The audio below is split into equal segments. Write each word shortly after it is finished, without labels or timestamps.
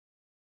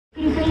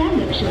Jaipur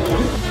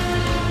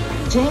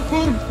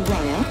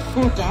via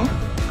Kota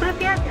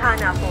कृपया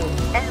ध्यान आपो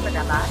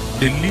अहमदाबाद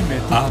दिल्ली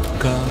में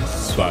आपका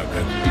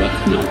स्वागत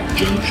Lucknow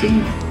Junction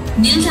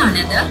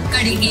ನಿಲ್ದಾಣದ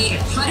ಕಡೆಗೆ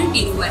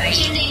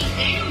ಹೊರಟಿರುವವರೆಗೆ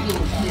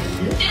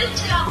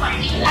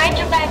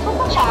Hyderabad को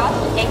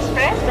 50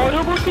 एक्सप्रेस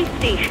पौरबती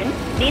स्टेशन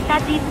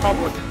नेताजी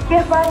भवन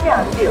कृपया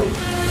ध्यान दो।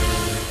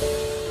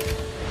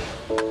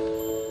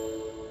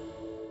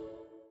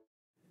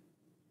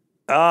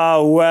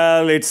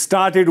 Well, it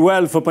started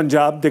well for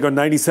Punjab. They got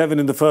 97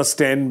 in the first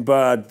 10,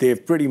 but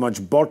they've pretty much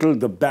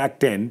bottled the back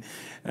 10.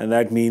 And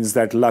that means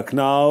that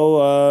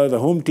Lucknow, the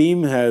home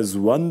team, has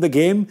won the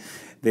game.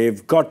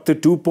 They've got the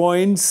 2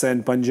 points,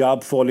 and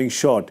Punjab falling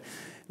short.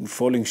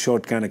 Falling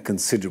short kind of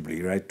considerably,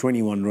 right?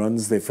 21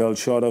 runs they fell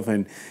short of,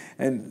 and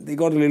they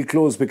got a little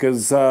close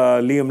because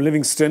Liam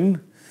Livingstone,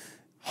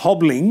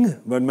 hobbling,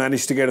 but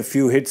managed to get a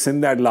few hits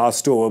in that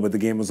last over, but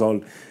the game was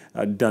all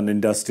done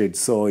and dusted.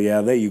 So, yeah,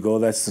 there you go.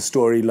 That's the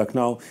story.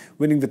 Lucknow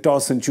winning the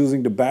toss and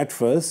choosing to bat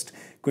first.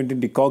 Quinton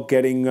de Kock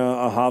getting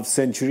a half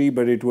century,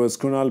 but it was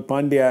Krunal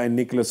Pandya and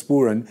Nicholas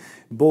Pooran,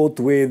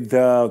 both with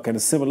kind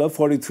of similar,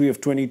 43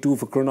 of 22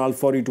 for Krunal,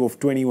 42 of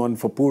 21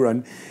 for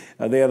Pooran.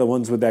 They are the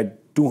ones with that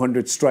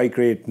 200 strike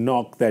rate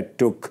knock that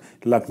took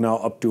Lucknow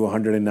up to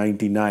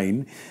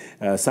 199.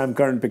 Sam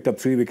Curran picked up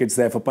 3 wickets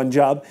there for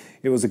Punjab.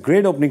 It was a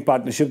great opening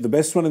partnership, the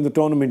best one in the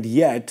tournament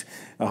yet.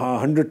 A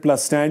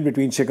 100-plus stand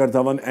between Shikhar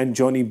Dhawan and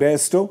Johnny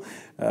Bairstow.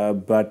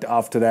 But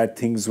after that,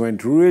 things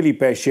went really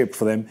pear-shaped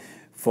for them.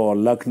 For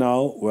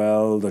Lucknow,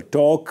 well, the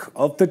talk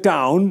of the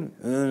town,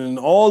 and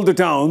all the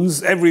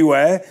towns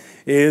everywhere,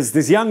 is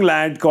this young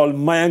lad called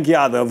Mayank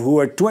Yadav,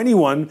 who at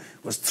 21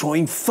 was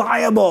throwing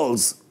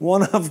fireballs,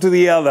 one after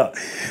the other.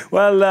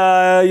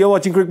 Well, you're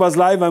watching Cricbuzz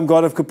Live. I'm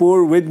Gaurav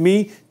Kapur. With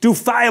me, 2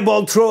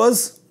 fireball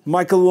throwers,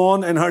 Michael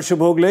Vaughan and Harsha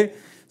Bhogle.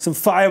 Some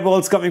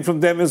fireballs coming from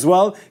them as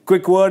well.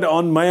 Quick word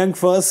on Mayank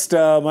first,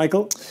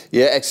 Michael.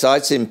 Yeah,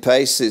 exciting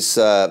pace. It's,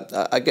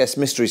 I guess,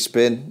 mystery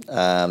spin,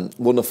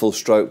 wonderful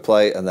stroke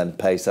play, and then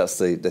pace. That's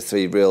the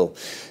 3 real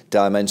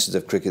dimensions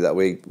of cricket that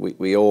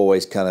we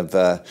always kind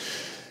of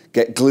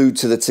get glued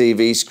to the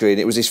TV screen.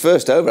 It was his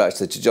first over,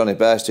 actually, to Johnny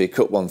Bairstow. He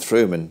cut one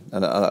through him,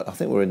 and I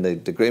think we're in the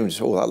agreement.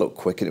 Oh, that looked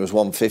quick, and it was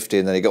 150,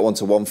 and then he got one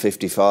to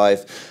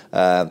 155.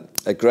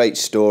 A great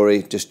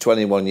story, just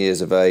 21 years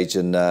of age,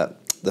 and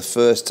the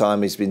first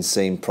time he's been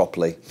seen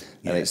properly,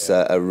 and it's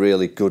a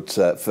really good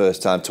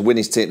first time to win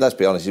his team. Let's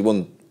be honest, he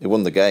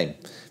won the game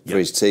for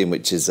his team,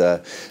 which is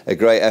a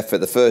great effort.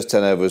 The first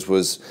 10 overs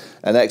was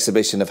an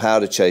exhibition of how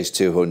to chase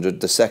 200.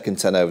 The second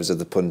 10 overs of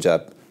the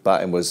Punjab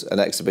batting was an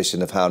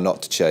exhibition of how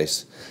not to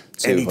chase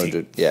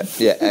 200.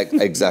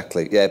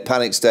 Exactly. Yeah,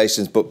 panic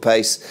stations, but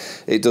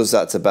pace, it does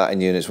that to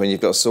batting units. When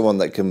you've got someone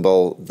that can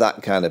bowl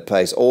that kind of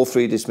pace, all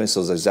 3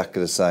 dismissals are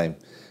exactly the same.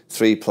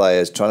 3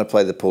 players trying to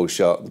play the pull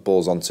shot, the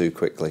ball's on too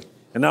quickly.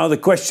 And now the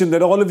question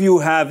that all of you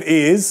have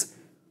is,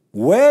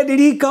 where did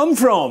he come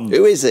from?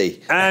 Who is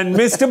he? And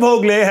Mr.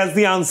 Bhogle has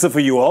the answer for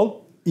you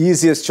all.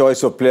 Easiest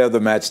choice for player of the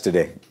match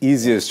today.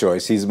 Easiest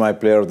choice. He's my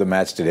player of the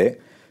match today.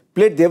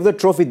 Played the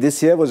trophy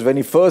this year was when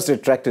he first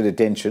attracted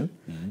attention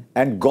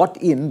and got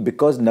in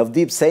because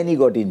Navdeep Saini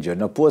got injured.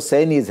 Now, poor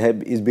Saini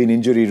has been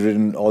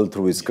injury-ridden all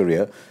through his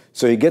career.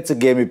 So he gets a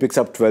game, he picks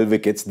up 12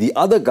 wickets. The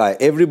other guy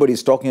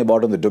everybody's talking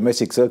about on the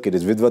domestic circuit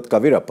is Vidwat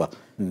Kavirappa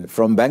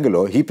from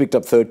Bangalore. He picked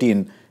up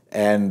 13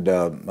 and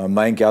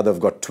Mayank Yadav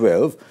got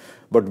 12.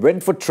 But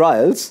went for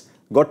trials,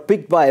 got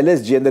picked by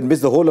LSG and then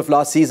missed the whole of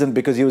last season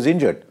because he was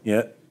injured.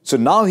 Yeah. So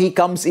now he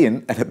comes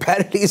in and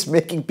apparently he's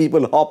making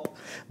people hop,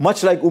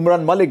 much like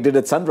Umran Malik did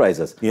at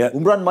Sunrisers. Yeah.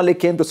 Umran Malik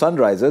came to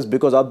Sunrisers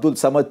because Abdul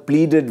Samad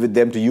pleaded with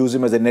them to use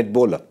him as a net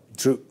bowler.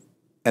 True.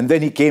 And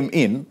then he came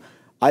in.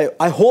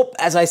 I hope,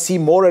 as I see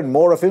more and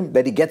more of him,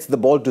 that he gets the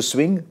ball to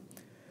swing.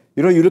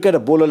 You know, you look at a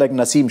bowler like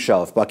Naseem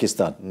Shah of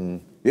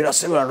Pakistan. You know,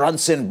 someone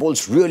runs in,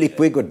 bowls really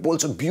quick, but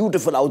bowls a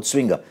beautiful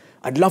outswinger.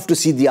 I'd love to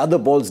see the other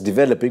balls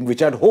developing,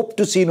 which I'd hoped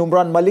to see in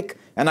Umran Malik,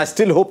 and I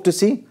still hope to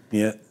see.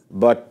 Yeah.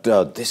 But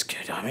this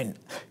kid, I mean,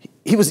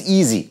 he was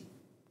easy.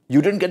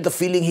 You didn't get the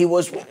feeling he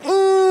was...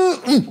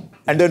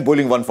 And then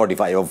bowling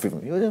 145 or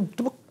 50.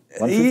 150.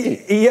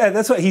 Yeah,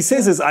 that's what he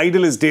says. His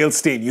idol is Dale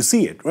Steyn. You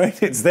see it,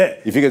 right? It's there.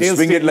 If you can Dale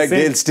swing Steyn it like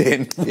Dale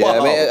Steyn. Yeah,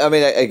 Wow. I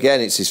mean,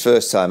 again, it's his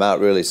first time out,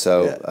 really.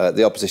 So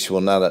the opposition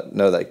will know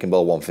that he can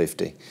bowl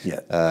 150. Yeah.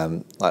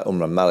 Like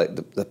Umran Malik,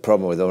 the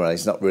problem with Umran,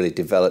 he's not really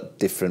developed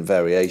different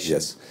variations.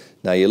 Yes.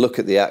 Now, you look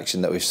at the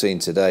action that we've seen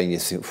today and you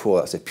think, whoa,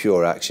 that's a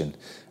pure action.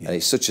 Yeah. And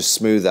it's such a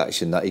smooth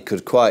action that he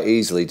could quite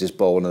easily just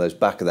bowl one of those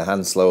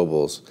back-of-the-hand slower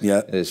balls. Yeah.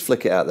 And just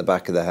flick it out the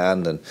back of the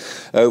hand. And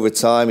over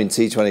time, in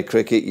T20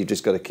 cricket, you've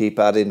just got to keep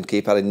adding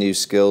new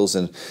skills.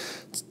 And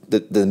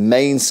the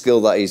main skill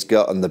that he's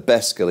got and the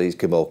best skill, he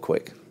can bowl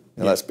quick.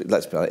 And let's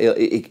be honest,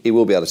 he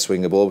will be able to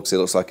swing the ball because it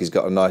looks like he's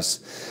got a nice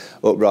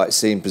upright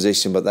seam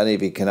position, but then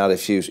if he can add a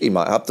few, he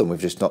might have them, we've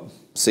just not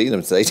seen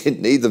them today. He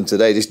didn't need them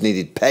today, just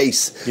needed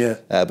pace. Yeah.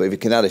 But if he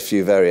can add a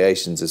few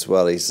variations as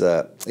well, he's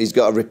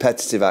got a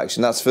repetitive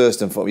action. That's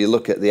first and foremost. You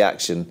look at the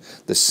action,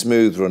 the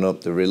smooth run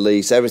up, the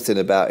release, everything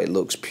about it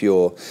looks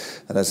pure.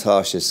 And as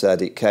Harsha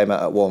said, it came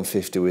out at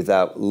 150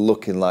 without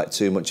looking like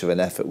too much of an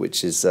effort,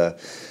 which is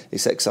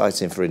it's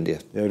exciting for India.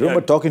 Yeah, I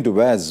remember talking to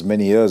Waz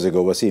many years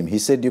ago, Wasim. He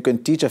said you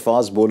can teach a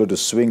fast bowler to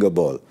swing a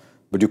ball,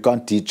 but you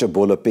can't teach a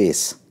bowler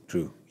pace.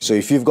 True. So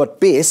if you've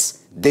got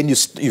pace, then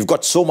you've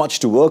got so much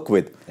to work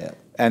with. Yeah.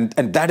 And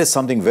that is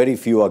something very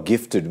few are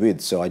gifted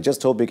with. So I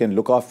just hope he can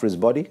look after his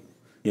body.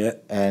 Yeah.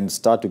 And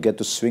start to get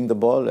to swing the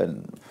ball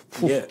and...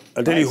 Yeah,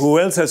 I'll tell you who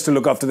else has to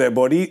look after their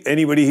body.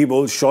 Anybody he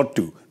bowls short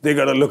to, they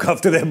got to look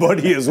after their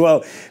body as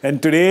well.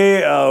 And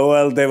today,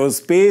 well, there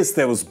was pace,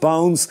 there was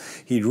bounce.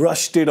 He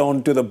rushed it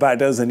onto the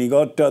batters and he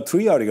got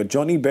 3 out. He got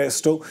Johnny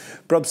Bairstow,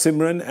 Prabh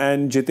Simran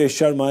and Jitesh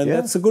Sharma. And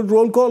that's a good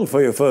roll call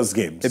for your first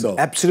game. So.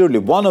 Absolutely.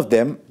 One of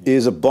them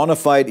is a bona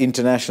fide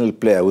international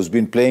player who's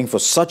been playing for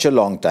such a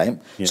long time.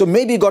 Yeah. So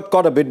maybe he got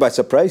caught a bit by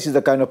surprise. He's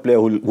the kind of player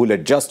who'll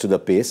adjust to the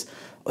pace.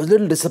 I was a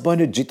little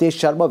disappointed. Jitesh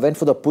Sharma went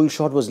for the pull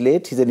shot, was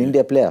late. He's an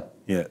India player.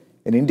 Yeah.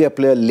 An India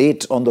player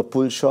late on the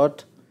pull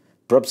shot.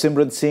 Prabh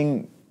Simran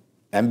Singh,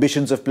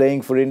 ambitions of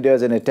playing for India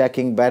as an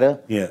attacking batter.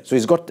 Yeah. So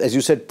he's got, as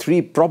you said,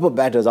 3 proper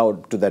batters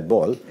out to that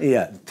ball.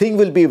 Yeah. Thing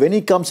will be when he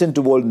comes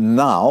into bowl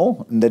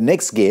now, in the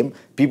next game,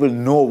 people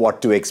know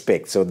what to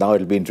expect. So now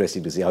it'll be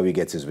interesting to see how he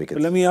gets his wickets.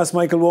 But let me ask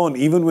Michael Vaughan,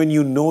 even when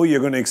you know you're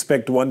going to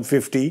expect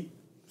 150,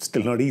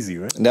 still not easy,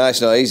 right? No,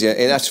 it's not easy.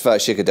 In actual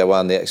fact, Shikhar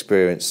Dhawan, the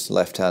experienced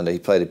left-hander, he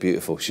played a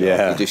beautiful shot.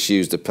 Yeah. He just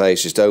used the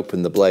pace, just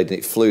opened the blade and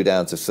it flew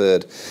down to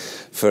third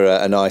for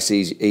a nice,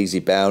 easy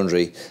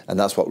boundary. And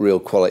that's what real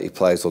quality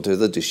players will do.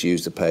 They'll just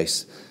use the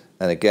pace.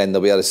 And again,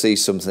 they'll be able to see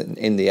something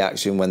in the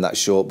action when that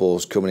short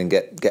ball's coming and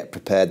get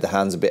prepared, the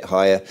hands a bit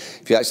higher.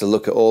 If you actually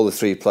look at all the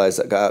 3 players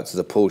that got out to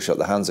the pull shot,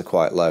 the hands are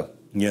quite low.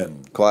 Yeah.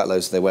 Quite low,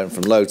 so they went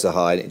from low to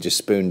high and it just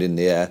spooned in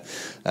the air.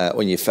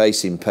 When you're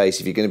facing pace,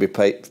 if you're going to be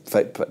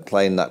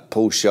playing that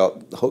pull shot,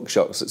 hook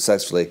shot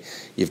successfully,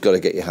 you've got to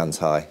get your hands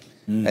high.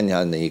 And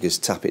then you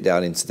just tap it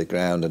down into the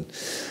ground.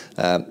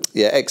 And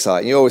yeah,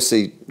 exciting. You always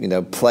see,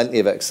 plenty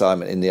of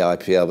excitement in the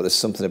IPL, but there's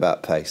something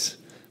about pace.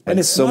 When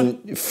it's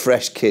some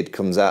fresh kid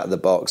comes out of the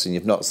box and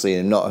you've not seen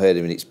him, not heard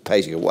him, and it's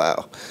pace, you go,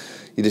 wow.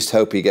 You just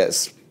hope he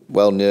gets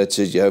well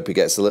nurtured. You hope he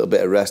gets a little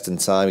bit of rest and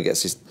time. He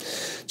gets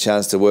his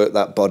chance to work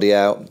that body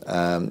out.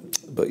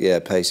 But yeah,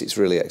 pace, it's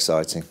really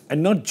exciting.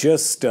 And not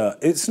just,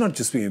 it's not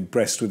just being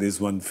impressed with his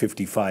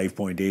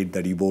 155.8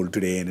 that he bowled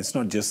today. And it's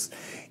not just,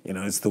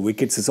 it's the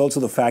wickets. It's also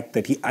the fact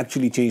that he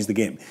actually changed the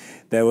game.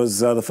 There was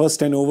the first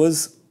 10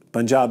 overs,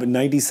 Punjab in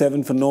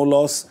 97 for no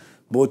loss.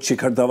 Both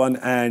Shikhar Dhawan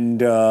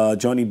and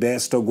Johnny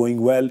Bairstow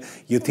going well.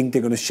 You think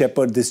they're going to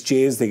shepherd this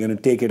chase, they're going to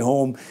take it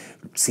home.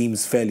 It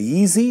seems fairly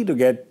easy to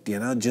get,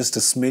 just a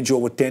smidge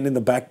over 10 in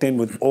the back 10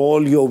 with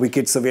all your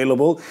wickets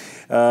available.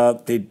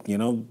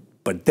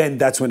 But then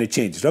that's when it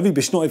changed. Ravi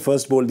Bishnoi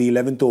first bowled the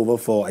 11th over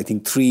for, I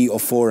think, 3 or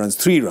 4 runs,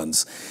 3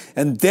 runs.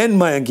 And then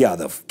Mayank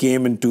Yadav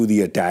came into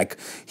the attack.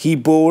 He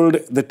bowled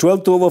the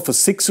 12th over for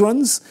 6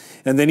 runs.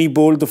 And then he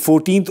bowled the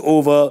 14th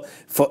over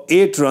for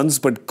 8 runs,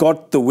 but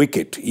got the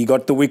wicket. He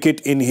got the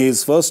wicket in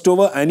his first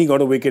over and he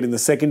got a wicket in the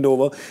second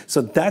over.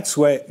 So that's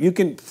where you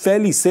can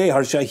fairly say,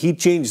 Harsha, he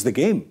changed the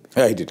game.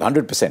 Yeah, he did,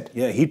 100%.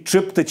 Yeah, he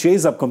tripped the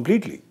chase up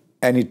completely.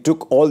 And he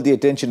took all the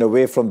attention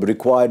away from the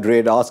required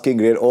rate, asking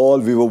rate.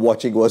 All we were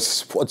watching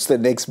was what's the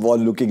next ball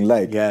looking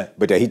like. Yeah.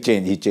 But he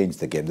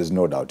changed the game. There's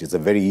no doubt. He's a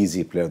very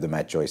easy player of the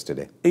match choice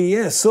today.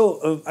 Yeah,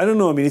 so I don't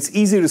know. I mean, it's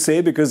easy to say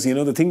because,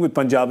 the thing with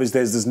Punjab is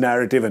there's this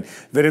narrative and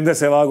Virender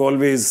Sehwag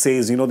always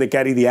says, they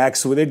carry the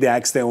axe with it. They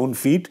axe their own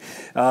feet.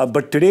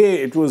 But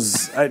today it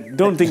was, I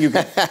don't think you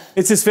can,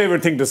 it's his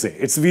favourite thing to say.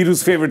 It's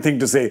Viru's favourite thing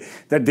to say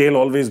that they'll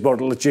always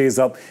bottle the chase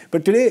up.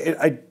 But today,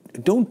 I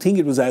don't think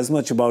it was as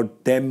much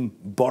about them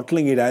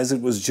bottling it as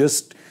it was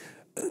just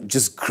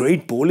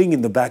great bowling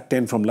in the back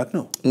 10 from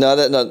Lucknow. No,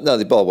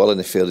 they bowled well and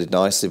they fielded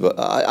nicely, but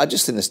I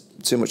just think there's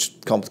too much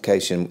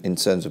complication in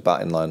terms of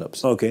batting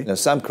lineups. Okay.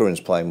 Sam Curran's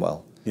playing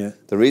well. Yeah.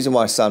 The reason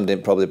why Sam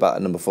didn't probably bat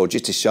at number 4,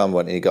 Jitesh Sharma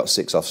went and he got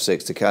 6 off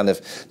 6 to kind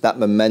of, that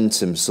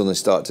momentum suddenly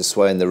started to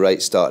sway and the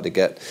rate started to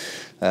get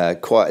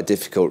quite a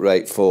difficult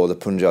rate for the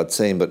Punjab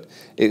team. But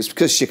it was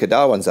because Shikhar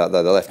Dhawan's out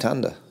there, the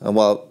left-hander. And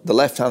while the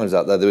left-hander's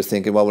out there, they were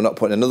thinking, well, we're not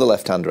putting another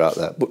left-hander out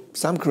there. But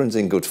Sam Curran's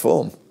in good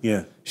form.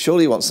 Yeah.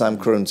 Surely you want Sam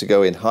Curran to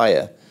go in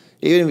higher.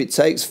 Even if it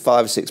takes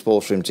 5 or 6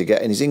 balls for him to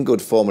get in, he's in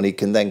good form and he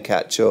can then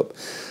catch up.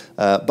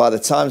 By the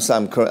time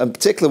Sam Curran, and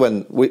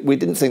particularly when we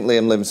didn't think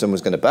Liam Livingstone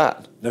was going to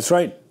bat. That's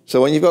right. So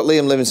when you've got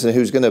Liam Livingstone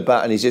who's going to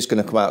bat and he's just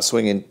going to come out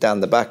swinging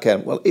down the back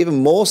end, well,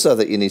 even more so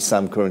that you need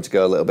Sam Curran to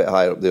go a little bit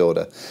higher up the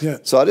order. Yeah.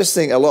 So I just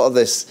think a lot of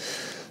this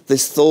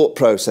thought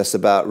process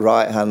about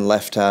right hand,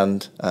 left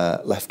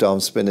arm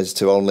spinners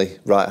to only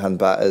right hand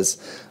batters,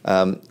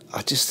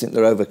 I just think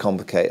they're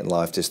overcomplicating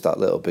life just that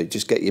little bit.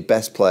 Just get your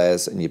best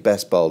players and your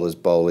best bowlers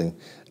bowling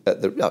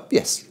at the.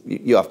 Yes,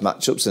 you have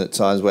matchups and at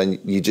times when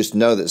you just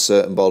know that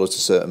certain bowlers to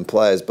certain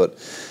players, but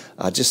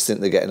I just think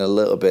they're getting a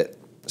little bit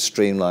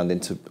streamlined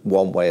into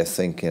one way of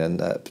thinking, and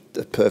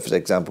the perfect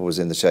example was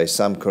in the chase.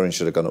 Sam Curran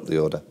should have gone up the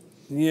order.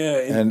 Yeah.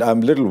 And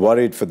I'm a little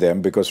worried for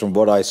them because from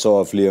what I saw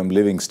of Liam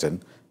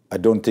Livingstone, I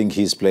don't think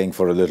he's playing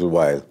for a little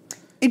while.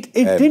 It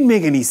didn't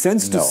make any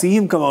sense to see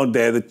him come out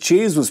there. The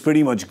chase was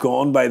pretty much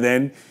gone by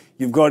then.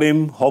 You've got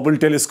him, Hubble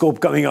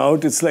telescope coming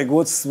out. It's like,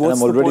 what's and I'm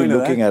the already point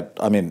looking of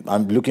that? at,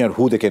 I'm looking at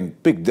who they can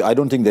pick. I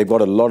don't think they've got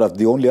a lot of,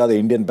 the only other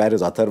Indian batter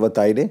is Atharva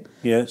Taide.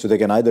 Yeah. So they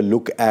can either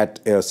look at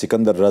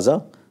Sikandar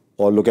Raza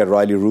or look at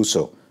Riley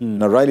Russo.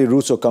 Now, Riley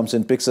Russo comes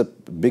in, picks up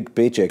big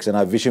paychecks, and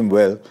I wish him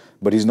well,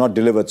 but he's not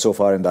delivered so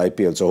far in the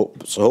IPL.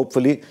 So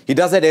hopefully, he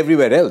does that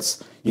everywhere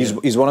else.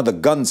 He's one of the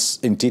guns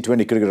in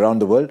T20 cricket around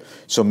the world.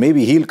 So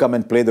maybe he'll come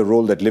and play the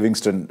role that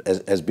Livingstone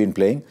has been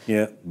playing.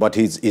 Yeah. But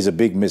he's a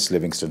big miss,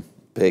 Livingstone.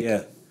 Big.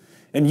 Yeah.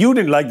 And you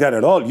didn't like that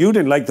at all. You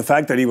didn't like the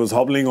fact that he was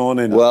hobbling on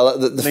and... Well,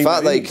 the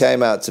fact that he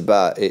came out to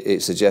bat,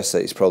 it suggests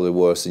that it's probably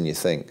worse than you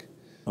think.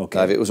 Okay.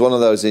 Now, if it was one of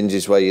those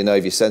injuries where, you know,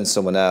 if you send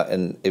someone out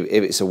and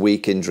if it's a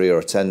week injury or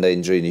a 10-day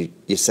injury and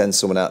you send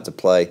someone out to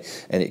play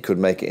and it could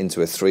make it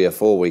into a 3 or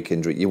 4 week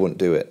injury, you wouldn't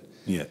do it.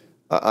 Yeah.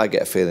 I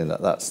get a feeling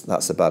that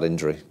that's a bad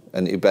injury.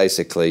 And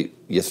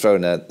you're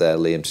thrown out there,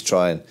 Liam, to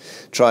try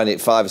and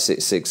hit 5 or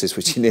 6 sixes,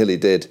 which he nearly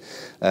did,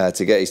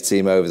 to get his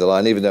team over the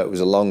line, even though it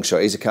was a long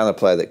shot. He's the kind of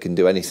player that can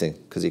do anything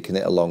because he can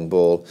hit a long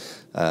ball.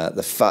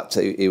 The fact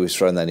that he was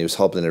thrown there and he was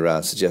hobbling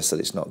around suggests that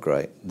it's not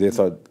great. They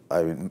thought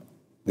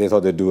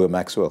they'd do a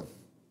Maxwell.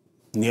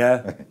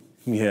 Yeah.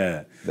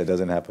 Yeah. That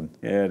doesn't happen.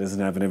 Yeah, it doesn't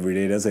happen every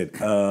day, does it?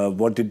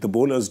 What did the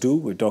bowlers do?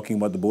 We're talking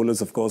about the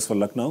bowlers, of course, for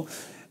Lucknow.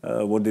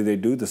 What did they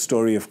do? The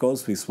story, of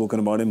course, we've spoken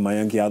about him.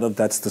 Mayank Yadav,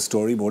 that's the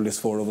story. Bowled his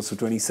 4 overs for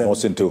 27.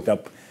 Mohsin too. Picked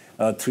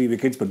up 3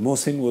 wickets, but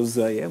Mohsin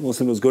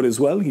was good as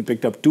well. He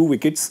picked up 2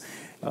 wickets,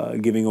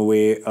 giving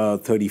away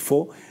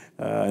 34.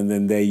 And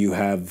then there you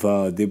have,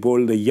 they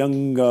bowled a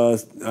young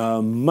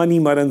Mani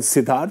Maran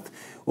Siddharth,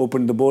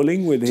 opened the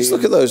bowling with Just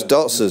look at those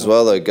dots as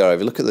well, though, Gaurav. If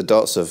you look at the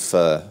dots of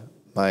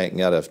Mayank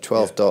Yadav,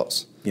 12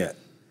 dots. Yeah.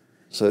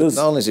 So not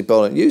only is he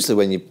bowling, usually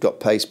when you've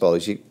got pace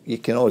bowlers, you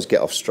can always get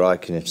off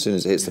strike, and as soon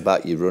as it hits the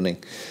bat, you're running.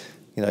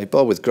 You know, he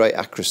bowled with great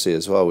accuracy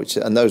as well,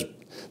 and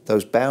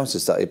those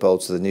bounces that he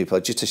bowled to the new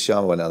player, just as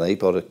Sharma went on there, he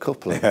bowled a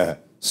couple of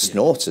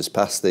snorters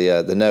past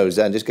the nose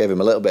end, just gave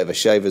him a little bit of a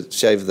shave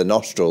of the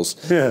nostrils.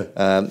 Yeah.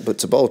 But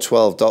to bowl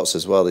 12 dots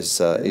as well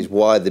is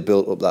why they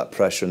built up that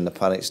pressure and the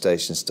panic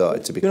station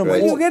started to be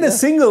created. You get a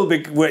single,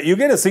 but you've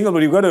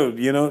got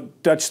to,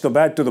 touch the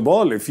bat to the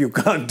ball. If you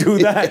can't do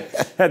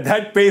that, at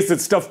that pace,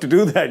 it's tough to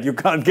do that. You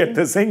can't get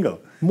the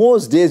single.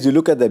 Most days you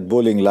look at that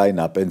bowling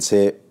lineup and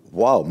say,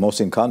 wow,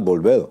 Mohsin can't bowl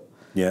well.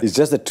 Yeah. It's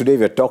just that today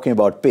we're talking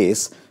about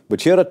pace,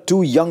 but here are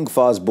 2 young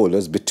fast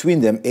bowlers, between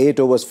them 8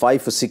 overs,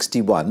 5 for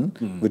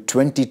 61 with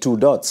 22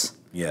 dots.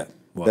 Yeah.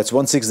 Wow. That's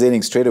 1/6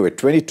 innings straight away.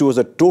 22 is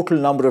the total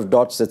number of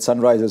dots that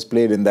Sunrisers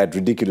played in that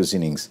ridiculous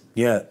innings.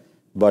 Yeah.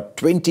 But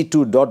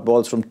 22 dot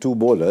balls from 2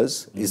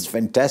 bowlers is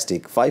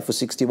fantastic. 5 for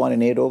 61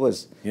 in 8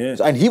 overs. Yeah.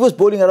 And he was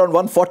bowling around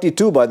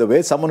 142, by the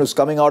way, someone who's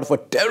coming out of a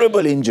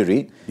terrible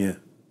injury. Yeah.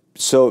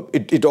 So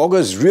it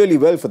augurs really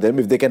well for them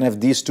if they can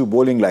have these 2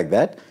 bowling like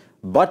that.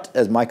 But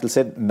as Michael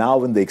said, now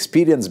when the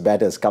experienced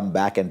batters come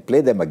back and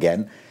play them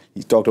again,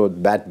 he talked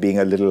about bat being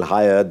a little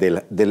higher. They'll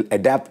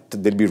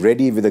adapt. They'll be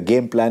ready with a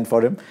game plan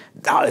for him.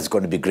 Now it's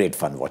going to be great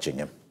fun watching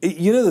him.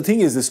 You know, the thing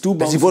is, there's 2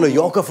 bouncer. Does he bowl a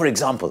Yorker, for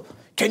example?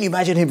 Can you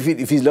imagine him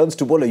if he learns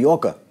to bowl a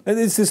Yorker? And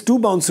this 2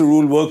 bouncer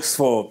rule works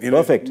for,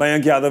 Perfect.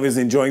 Mayank Yadav is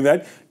enjoying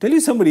that. Tell you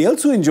somebody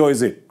else who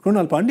enjoys it.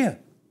 Krunal Pandya.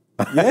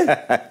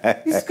 Yeah.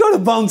 He's got a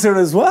bouncer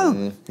as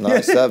well.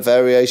 Nice, that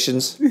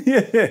variations.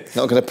 Yeah.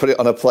 Not going to put it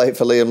on a plate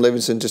for Liam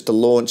Livingstone just to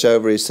launch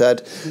over his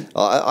head.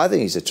 I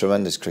think he's a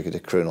tremendous cricketer,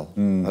 Krunal.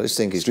 I just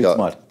think he's Street got...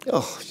 smart.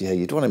 Oh, yeah,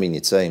 you'd want him in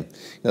your team.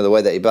 You know, the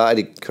way that he batted,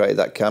 he created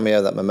that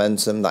cameo, that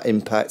momentum, that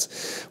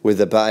impact with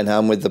the batting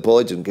hand, with the ball.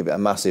 He didn't give it a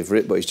massive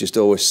rip, but he's just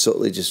always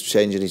subtly just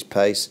changing his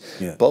pace.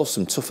 Yeah. Bowls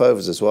some tough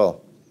overs as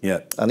well. Yeah.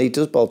 And he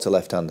does bowl to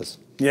left-handers.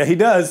 Yeah, he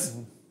does.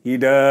 He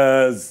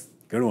does.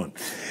 Good one.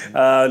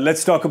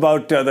 Let's talk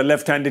about the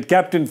left-handed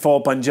captain for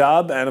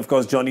Punjab and, of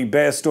course, Johnny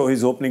Bairstow,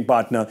 his opening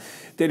partner.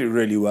 They did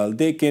really well.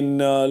 They can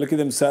look at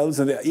themselves,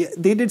 and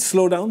they did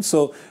slow down.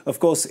 So, of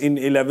course, in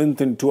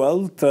 11th and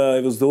 12th,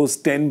 it was those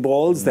 10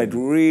 balls that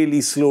really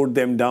slowed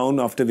them down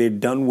after they'd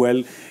done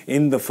well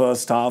in the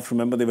first half.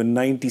 Remember, they were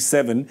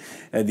 97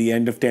 at the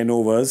end of 10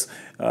 overs.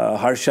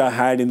 Harsha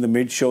had in the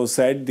mid-show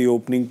said the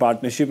opening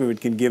partnership, if it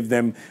can give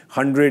them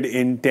 100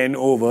 in 10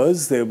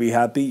 overs, they'll be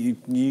happy.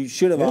 You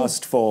should have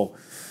asked for...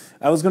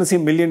 I was going to say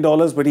 $1 million,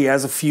 but he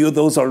has a few of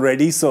those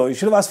already, so you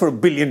should have asked for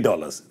 $1 billion.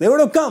 They would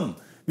have come.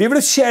 We would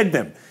have shared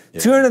them. Yeah.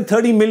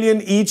 330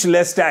 million each,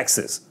 less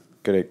taxes.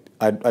 Correct.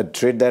 I'd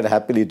trade that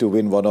happily to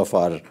win one of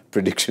our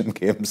prediction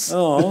games.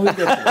 Oh, we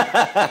get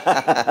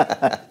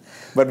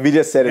but we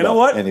just set it up. You know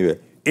what? Anyway.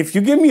 If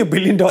you give me $1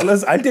 billion,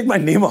 I'll take my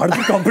name out of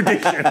the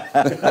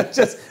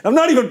competition. I'm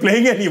not even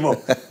playing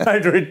anymore.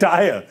 I'd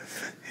retire.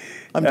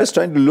 I'm just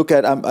trying to look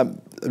at...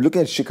 I'm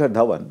looking at Shikhar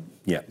Dhawan.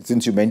 Yeah.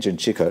 Since you mentioned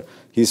Shikhar,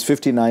 he's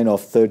 59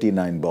 of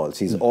 39 balls.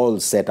 He's all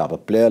set up. A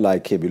player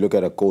like him, you look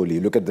at a Kohli,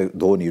 you look at the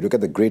Dhoni, you look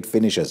at the great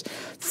finishers.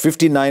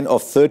 59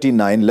 of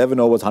 39, 11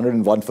 overs,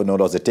 101 for no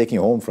loss. They're taking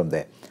home from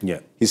there. Yeah.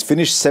 He's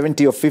finished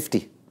 70 of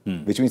 50,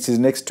 which means his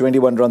next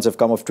 21 runs have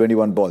come off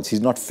 21 balls.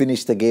 He's not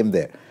finished the game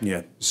there.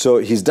 Yeah. So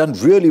he's done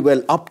really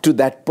well up to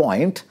that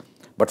point.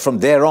 But from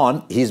there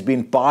on, he's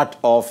been part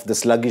of the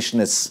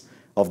sluggishness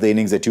of the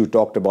innings that you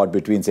talked about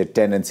between, say,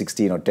 10 and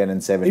 16 or 10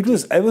 and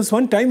 17. It was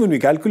one time when we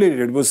calculated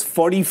it was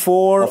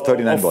 44 of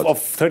 39 balls.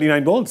 Of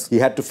 39 balls. He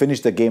had to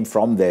finish the game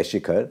from there,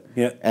 Shikhar,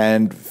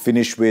 and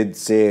finish with,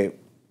 say,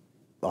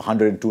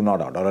 102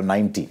 not out or a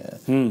 90.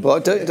 Well,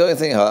 don't you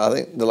think? I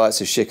think the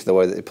likes of Shikhar, the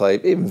way that they play,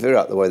 even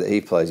Virat, the way that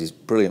he plays, he's a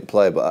brilliant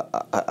player.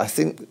 But I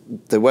think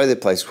the way they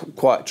play is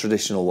quite a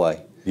traditional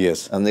way.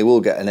 Yes. And they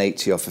will get an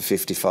 80 off a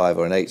 55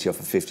 or an 80 off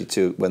a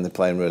 52 when they're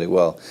playing really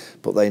well.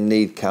 But they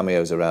need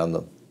cameos around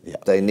them. Yeah.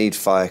 They need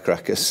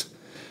firecrackers.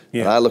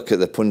 Yeah. And I look at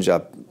the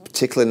Punjab,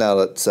 particularly now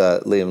that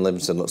Liam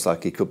Livingstone looks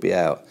like he could be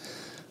out.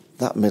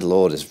 That middle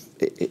order,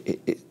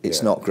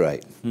 it's not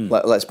great.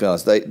 Let's be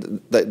honest.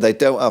 They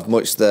don't have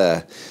much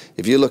there.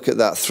 If you look at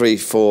that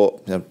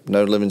 3-4,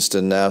 no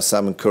Livingstone now,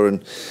 Salman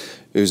Curran,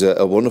 who's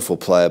a wonderful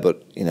player,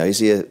 but is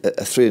he a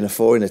 3 and a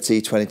 4 in a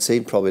T20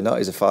 team? Probably not.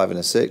 He's a 5 and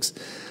a 6.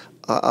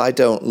 I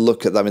don't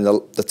look at them. I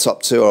mean, the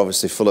top two are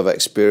obviously full of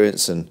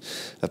experience and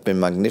have been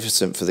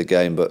magnificent for the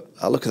game, but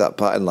I look at that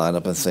batting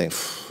lineup and think,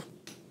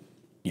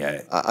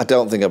 I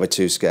don't think I'd be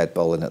too scared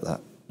bowling at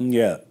that.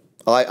 Yeah.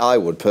 I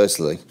would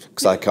personally,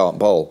 because I can't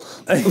bowl.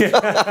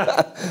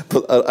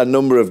 But a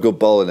number of good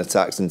bowling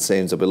attacks and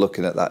teams, I'll be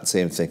looking at that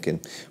team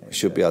thinking, we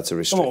should be able to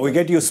restrict. Come on, we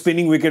get you a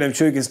spinning wicket, I'm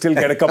sure you can still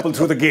get a couple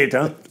through the gate,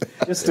 huh?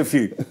 Just a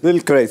few.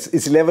 Little correct.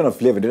 It's 11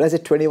 of 11. Did I say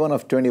 21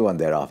 of 21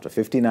 thereafter?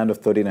 59 of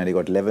 39, he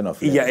got 11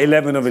 of 11. Yeah,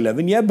 11 of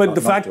 11. Yeah, but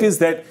the fact is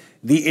that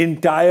the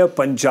entire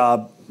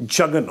Punjab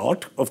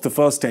juggernaut of the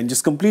first 10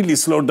 just completely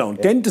slowed down.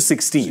 10 to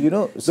 16.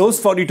 So, those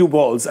 42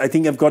 balls, I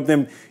think I've got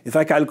them, if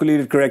I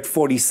calculated correct,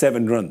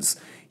 47 runs.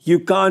 You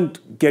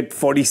can't get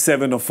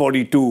 47 or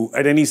 42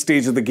 at any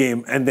stage of the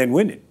game and then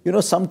win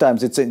it.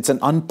 Sometimes it's an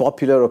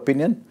unpopular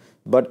opinion,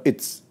 but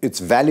it's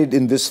valid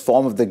in this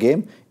form of the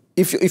game.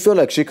 If you're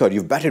like Shikhar,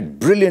 you've batted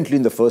brilliantly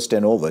in the first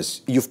 10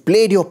 overs. You've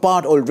played your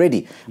part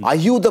already. Are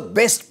you the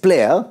best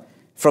player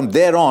from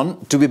there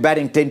on to be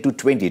batting 10 to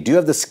 20? Do you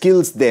have the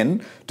skills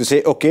then to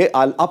say, okay,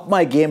 I'll up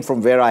my game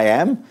from where I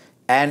am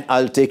and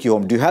I'll take you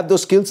home? Do you have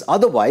those skills?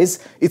 Otherwise,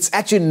 it's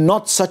actually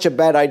not such a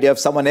bad idea if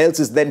someone else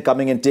is then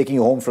coming and taking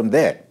you home from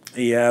there.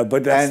 Yeah,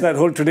 but that's that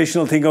whole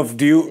traditional thing of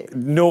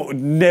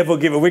never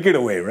give a wicket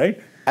away, right?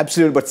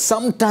 Absolutely, but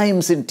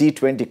sometimes in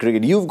T20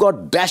 cricket, you've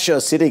got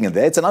dashers sitting in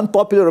there. It's an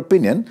unpopular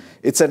opinion.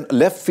 It's a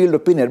left field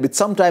opinion, but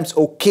sometimes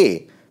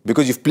okay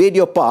because you've played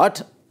your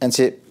part and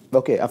say,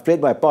 okay, I've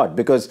played my part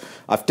because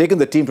I've taken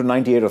the team to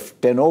 98 of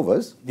 10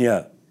 overs.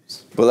 Yeah.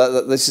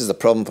 Well, this is the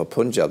problem for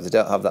Punjab. They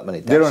don't have that many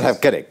dashes. They don't have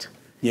correct.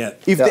 Yeah.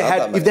 If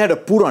they had a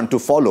Puran to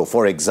follow,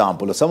 for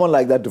example, or someone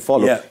like that to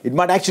follow, it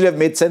might actually have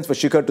made sense for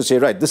Shikhar to say,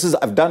 right, this is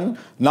I've done.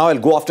 Now I'll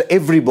go after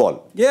every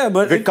ball. Yeah,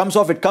 but if it comes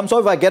off, it comes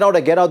off. If I get out,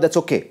 I get out. That's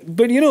okay.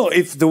 But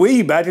if the way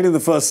he batted in the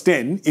first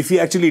 10, if he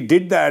actually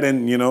did that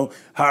and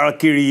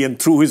harakiri and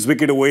threw his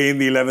wicket away in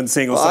the 11th,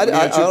 saying,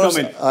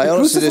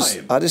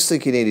 I just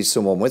think he needed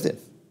someone with him.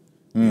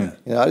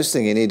 I just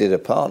think he needed a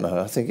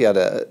partner. I think he had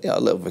a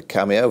little bit of a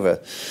cameo over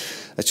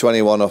a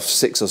 21 off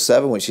 6 or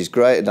 7, which is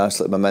great, a nice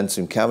little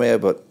momentum cameo,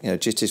 but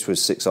Jitish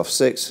was 6 off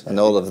 6, and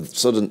all of a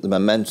sudden the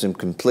momentum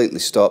completely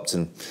stopped,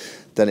 and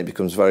then it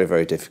becomes very,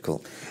 very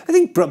difficult. I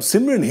think Prabh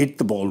Simran hit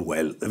the ball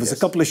well. There was a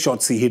couple of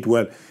shots he hit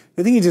well.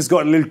 I think he just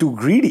got a little too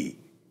greedy.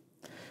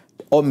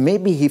 Or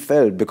maybe he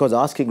felt, because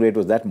asking rate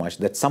was that much,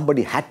 that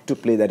somebody had to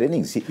play that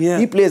innings.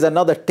 He plays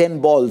another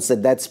 10 balls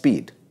at that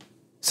speed.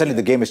 Suddenly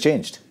the game has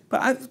changed.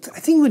 But I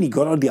think when he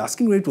got out, the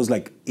asking rate was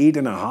like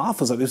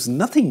 8.5 or something. It was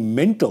nothing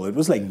mental. It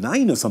was like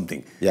 9 or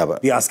something. Yeah,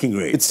 but the asking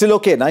rate. It's still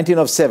okay. 19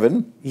 of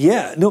 7.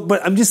 Yeah, no,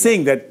 but I'm just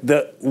saying that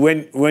the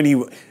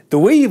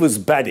way he was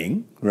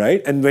batting,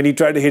 right, and when he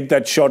tried to hit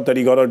that shot that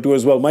he got out to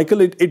as well,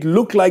 Michael, it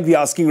looked like the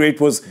asking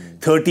rate was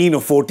 13 or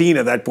 14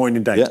 at that point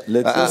in time. Yeah,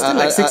 still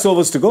like 6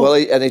 overs to go. Well,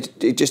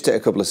 he just hit a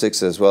couple of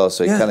sixes as well,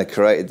 so he kind of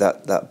created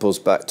that buzz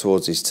back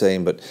towards his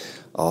team, but.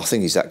 I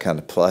think he's that kind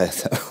of player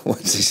that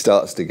once he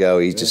starts to go,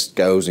 he just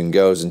goes and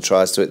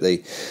tries to hit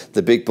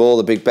the big ball,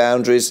 the big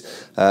boundaries.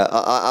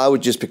 I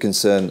would just be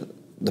concerned.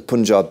 The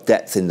Punjab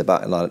depth in the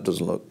batting line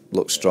doesn't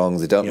look strong.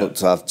 They don't look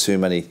to have too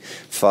many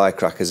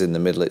firecrackers in the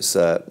middle. It's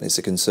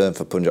a concern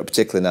for Punjab,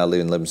 particularly now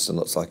Liam Livingstone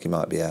looks like he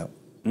might be out.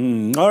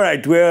 All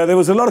right, there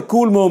was a lot of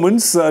cool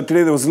moments.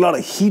 Today there was a lot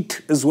of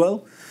heat as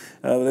well.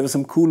 There were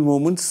some cool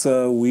moments.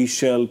 We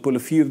shall pull a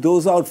few of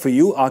those out for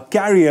you. Our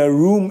Carrier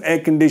room air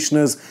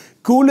conditioners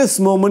coolest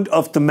moment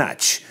of the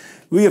match.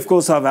 We, of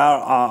course, have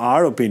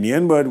our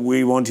opinion, but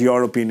we want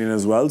your opinion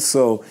as well.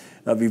 So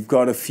We've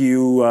got a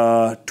few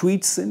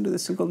tweets in. Do they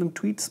still call them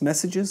tweets?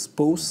 Messages?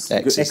 Posts?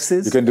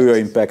 X's. You can do your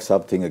Impact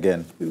Sub thing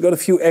again. We've got a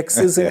few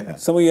X's in.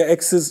 Some of your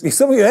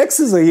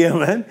X's are here,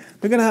 man.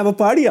 We're going to have a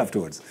party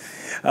afterwards.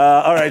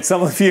 All right,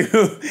 some of you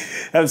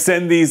have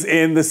sent these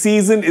in. The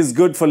season is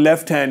good for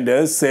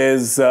left-handers,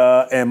 says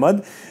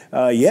Ahmad.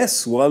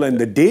 Yes, well, and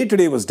the day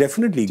today was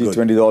definitely good.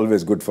 T20 is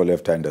always good for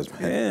left-handers,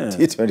 man. Yeah.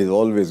 T20 is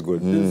always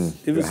good.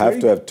 You have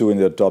to have 2 in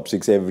the top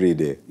 6 every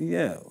day.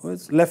 Yeah, well,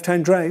 it's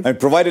left-hand drive. And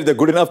provided they're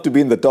good enough to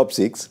be in the top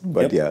 6,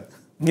 but Yep.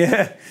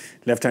 Yeah,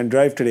 left-hand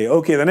drive today.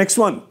 Okay, the next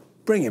one.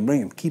 Bring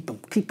him. Keep him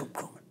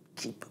coming.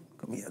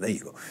 Come here, there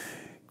you go.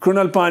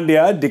 Krunal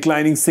Pandya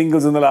declining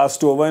singles in the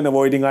last over and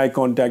avoiding eye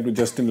contact with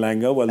Justin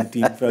Langer while the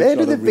team fell Where short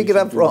did they of pick it reaching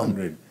up from?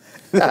 200.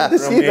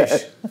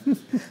 Ramesh.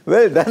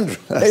 Well done,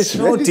 Ramesh.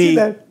 No Where did you see tea.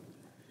 that?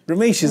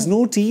 Ramesh is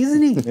naughty,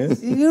 isn't he?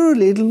 Yes. You're a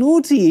little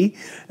naughty.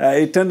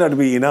 It turned out to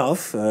be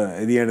enough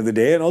at the end of the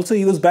day. And also,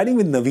 he was batting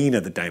with Naveen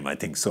at the time, I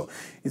think. So,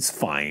 it's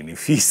fine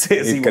if he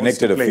says he He wants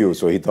connected to a play. few,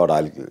 so he thought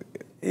I'll...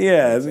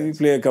 Yeah, so he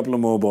play a couple of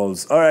more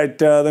balls. All right,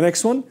 the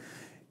next one.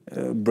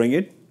 Bring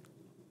it.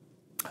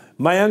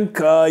 Mayank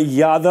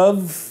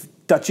Yadav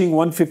touching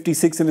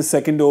 156 in his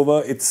second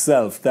over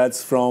itself.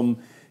 That's from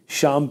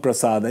Shyam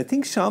Prasad. I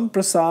think Shyam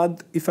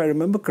Prasad, if I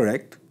remember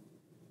correct,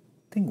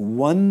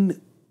 won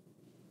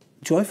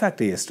Joy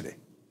Factor yesterday.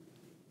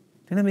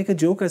 Didn't I make a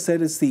joke? I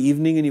said it's the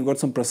evening and you've got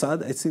some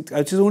Prasad.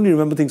 I just only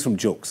remember things from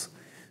jokes.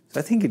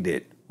 So I think it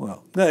did.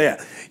 Well,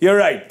 yeah, you're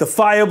right. The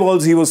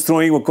fireballs he was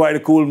throwing were quite a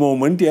cool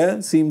moment. Yeah,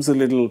 seems a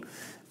little...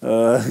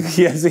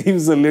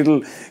 seems a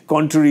little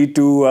contrary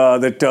to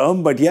the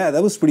term, but yeah,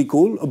 that was pretty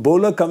cool. A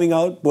bowler coming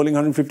out, bowling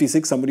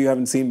 156, somebody you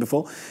haven't seen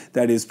before.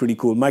 That is pretty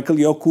cool. Michael,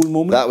 your cool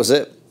moment? That was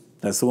it.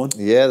 That's the one?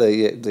 Yeah,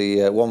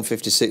 the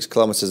 156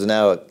 kilometres an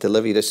hour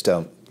delivery,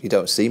 you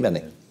don't see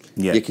many.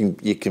 Yeah.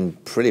 You can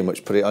pretty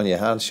much put it on your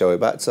hand, show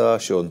it back to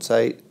Sean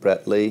Tate,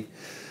 Brett Lee.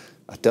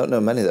 I don't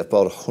know many that have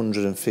bowled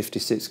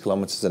 156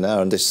 kilometres an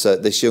hour. And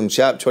this young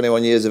chap,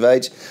 21 years of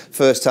age,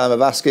 first time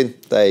of asking,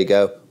 there you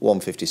go,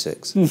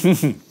 156.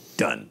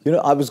 Done. You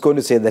know, I was going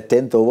to say the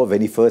 10th over when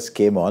he first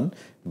came on,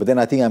 but then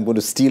I think I'm going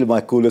to steal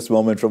my coolest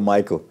moment from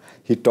Michael.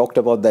 He talked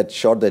about that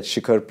shot that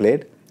Shikhar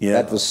played. Yeah.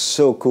 That was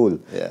so cool.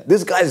 Yeah.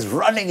 This guy's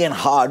running in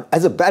hard.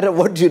 As a batter,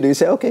 what do? You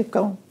say, okay,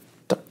 come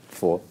on.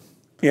 4.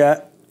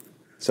 Yeah.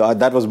 So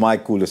that was my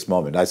coolest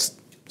moment. I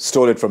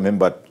stole it from him,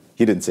 but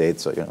he didn't say it,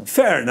 so, you know.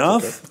 Fair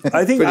enough. Okay.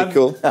 I think Pretty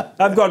cool.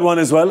 I've got one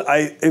as well.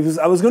 I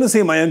was going to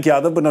say Mayank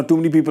Yadav, but not too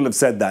many people have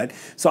said that.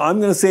 So I'm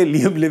going to say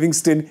Liam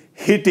Livingston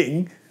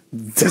hitting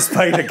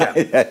despite a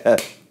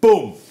gap.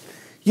 Boom.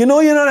 You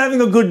know you're not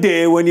having a good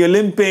day when you're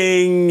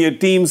limping, your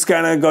team's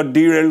kind of got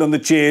derailed on the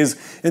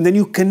chase, and then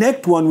you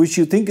connect one which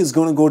you think is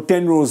going to go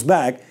 10 rows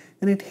back,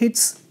 and it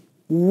hits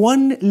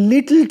one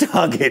little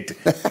target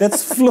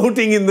that's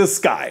floating in the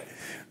sky.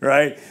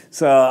 Right?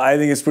 So I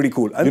think it's pretty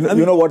cool.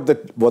 You know what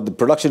the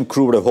production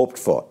crew would have hoped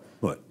for?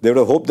 What? They would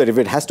have hoped that if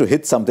it has to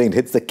hit something, it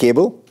hits the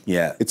cable.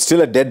 Yeah. It's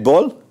still a dead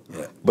ball,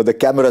 but the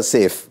camera's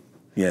safe.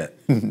 Yeah.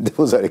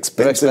 Those are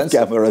expensive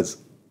cameras.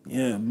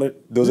 Yeah,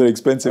 but... Those are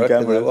expensive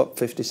cameras. What,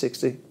 50,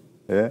 60?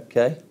 Yeah.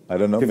 Okay. I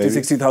don't know, 50, maybe.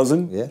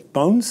 60,000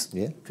 pounds?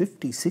 Yeah.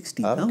 50,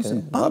 60,000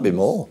 pounds? Might be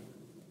more.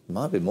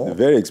 Might be more. They're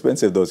very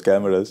expensive, those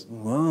cameras.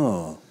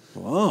 Wow.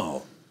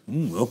 Wow.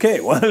 Okay,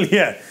 well,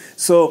 yeah.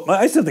 So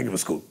I still think it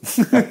was cool.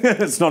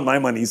 It's not my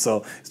money,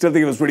 so still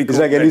think it was pretty cool.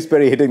 It's like Ellis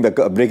Perry hitting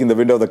breaking the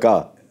window of the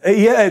car.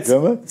 Yeah,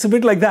 it's a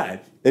bit like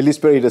that. Ellis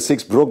Perry hit a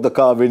 6, broke the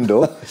car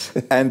window,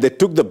 and they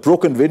took the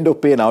broken window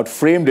pane out,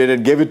 framed it,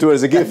 and gave it to her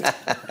as a gift.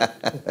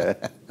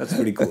 That's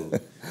pretty cool.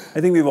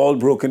 I think we've all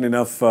broken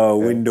enough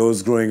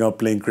windows growing up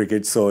playing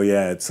cricket, so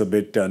yeah, it's a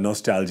bit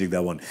nostalgic,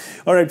 that one.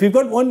 All right, we've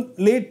got one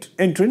late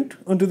entrant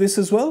onto this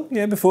as well.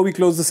 Yeah, before we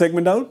close the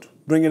segment out,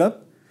 bring it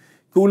up.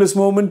 Coolest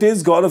moment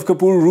is Gaurav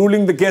Kapur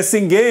ruling the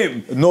guessing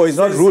game. No, he's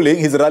not ruling,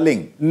 he's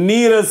rolling.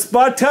 Neeraj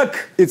Pathak.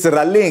 It's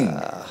rolling.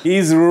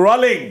 He's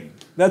rolling.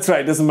 That's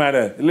right, doesn't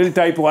matter. A little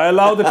typo. I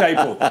allow the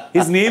typo.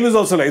 His name is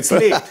also late. It's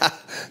late.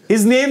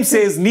 His name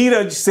says,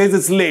 Neeraj says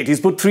it's late. He's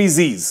put 3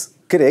 Z's.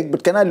 Correct,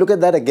 but can I look at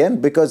that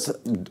again? Because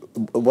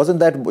wasn't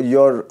that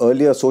your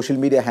earlier social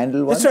media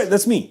handle once? That's right,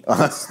 that's me.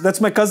 That's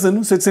my cousin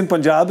who sits in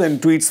Punjab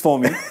and tweets for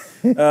me.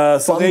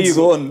 So there you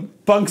go.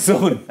 Punk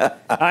Zone.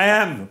 I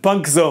am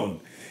Punk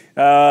Zone.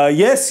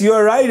 Yes,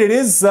 you're right. It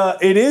is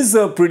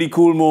a pretty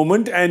cool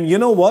moment. And you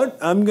know what?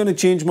 I'm going to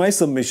change my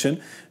submission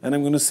and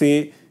I'm going to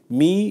say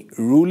me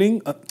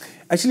ruling.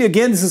 Actually,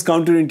 again, this is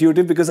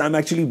counterintuitive because I'm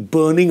actually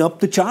burning up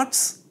the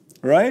charts,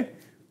 right?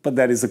 But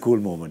that is a cool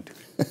moment.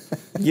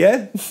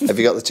 Yeah? Have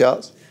you got the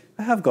charts?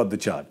 I have got the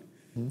chart.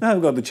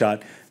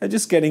 I'm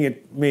just getting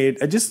it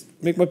made. I just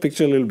make my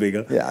picture a little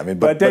bigger. Yeah, I mean,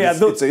 but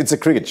it's a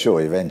cricket show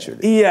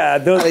eventually. Yeah.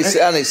 And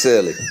it's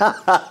early.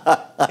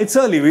 It's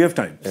early. We have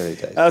time. Early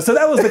days. So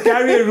that was the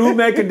Carrier Room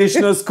Air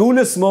Conditioner's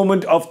coolest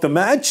moment of the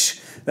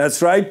match.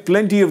 That's right.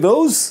 Plenty of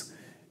those.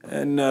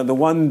 And the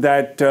one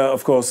that,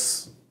 of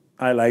course,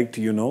 I liked,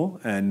 you know.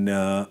 And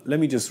let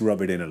me just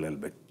rub it in a little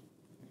bit.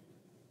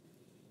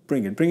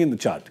 Bring in the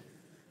chart.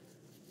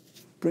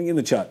 Bring in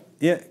the chart.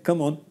 Yeah,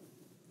 come on.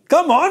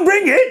 Come on,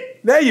 bring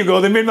it. There you go.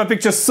 They made my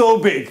picture so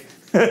big.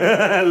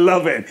 I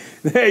love it.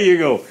 There you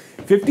go.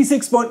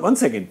 56 point. 1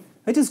 second.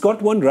 I just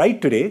got one right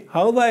today.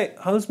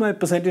 How's my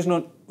percentage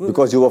not?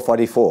 Because you were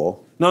 44.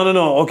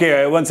 No.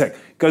 Okay, 1 sec.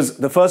 Because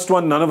the first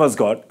one none of us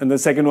got, and the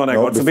second one I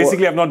got. So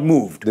basically, I've not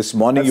moved. This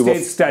morning I've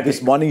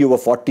you were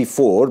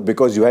 44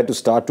 because you had to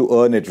start to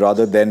earn it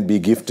rather than be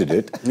gifted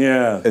it.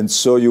 Yeah. And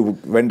so you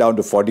went down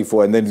to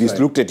 44, and then we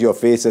looked at your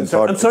face and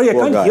thought, I'm sorry, I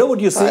can't hear what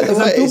you're saying because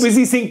I'm too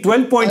busy saying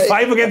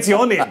 12.5 against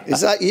your name.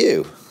 Is that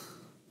you?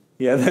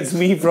 Yeah, that's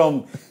me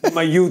from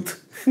my youth.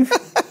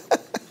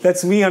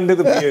 That's me under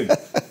the beard.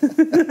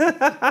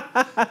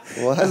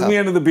 Wow. That's me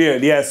under the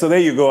beard. Yeah, so there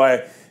you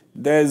go.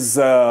 There's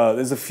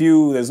a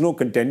few, there's no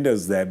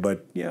contenders there,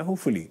 but yeah,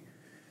 hopefully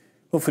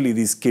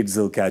these kids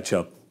will catch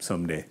up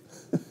someday.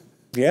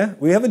 Yeah,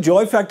 we have a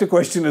joy factor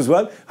question as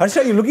well.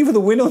 Harsha, you're looking for the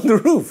win on the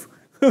roof.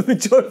 The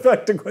joy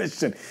factor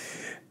question.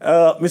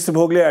 Mr.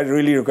 Bhogle, I'd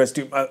really request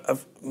you,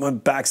 my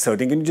back's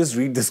hurting. Can you just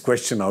read this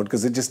question out?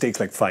 Because it just takes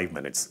like 5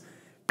 minutes.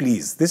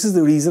 Please, this is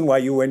the reason why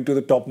you went to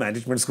the top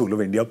management school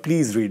of India.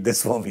 Please read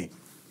this for me.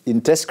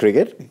 In Test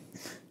cricket,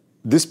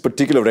 this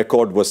particular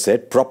record was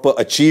set, proper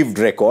achieved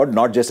record,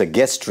 not just a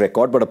guessed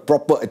record, but a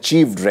proper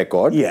achieved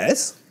record.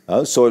 Yes.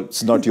 So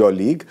it's not your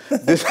league.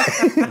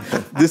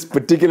 This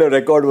particular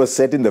record was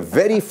set in the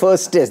very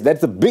first test.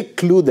 That's the big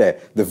clue there.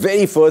 The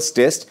very first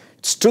test.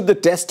 It stood the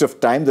test of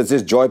time. That's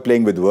just joy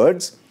playing with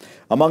words.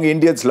 Among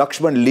Indians,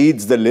 Lakshman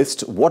leads the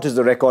list. What is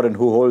the record and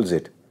who holds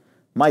it?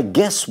 My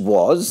guess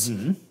was...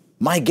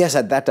 My guess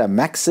at that time,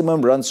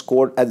 maximum runs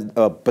scored,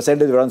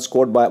 percentage of runs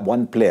scored by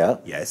one player.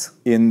 Yes.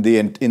 In the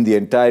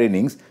entire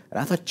innings. And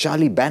I thought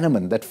Charlie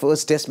Bannerman, that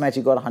first test match,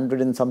 he got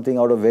 100 and something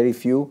out of very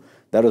few.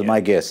 That was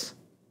my guess.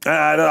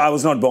 I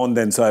was not born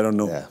then, so I don't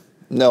know. Yeah.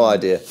 No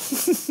idea.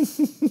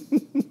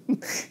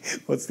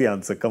 What's the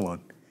answer? Come on.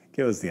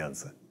 Give us the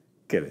answer.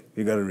 Get it.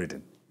 You got it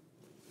written.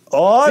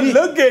 Oh,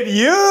 look at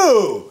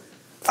you!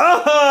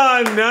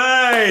 Oh,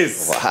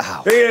 nice!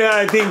 Wow. Yeah,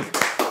 I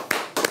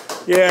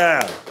think...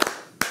 Yeah.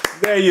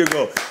 There you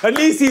go. At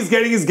least he's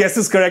getting his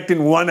guesses correct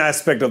in one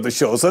aspect of the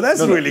show. So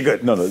that's really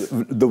good. No.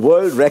 The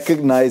world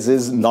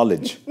recognizes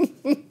knowledge,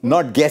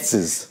 not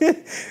guesses.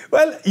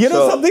 Well, you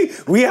know something?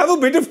 We have a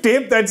bit of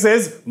tape that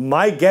says,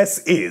 my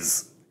guess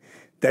is.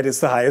 That is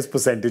the highest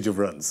percentage of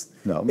runs.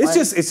 No, it's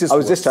just I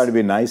was just trying to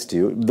be nice to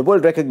you. The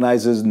world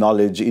recognizes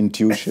knowledge,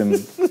 intuition.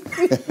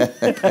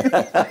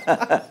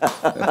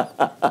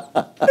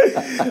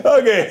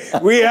 Okay,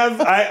 we have.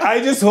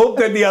 I just hope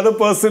that the other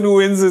person who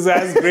wins is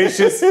as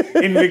gracious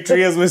in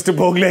victory as Mr.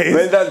 Bhogle is.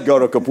 Well done,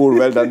 Gaurav Kapur.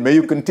 Well done. May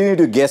you continue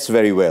to guess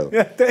very well.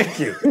 Yeah,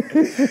 thank you.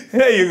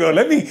 There you go.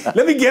 Let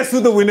me guess who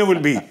the winner will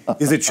be.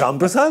 Is it Shyam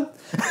Prasad?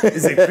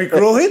 Is it Quick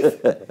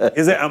Rohit?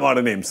 Is it? I'm out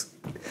of names.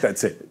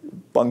 That's it.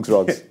 Punks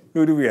rocks.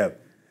 Who do we have?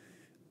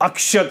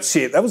 Akshat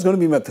Sheth. That was going to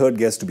be my third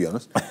guess, to be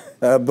honest.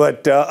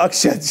 But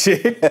Akshat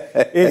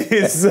Sheth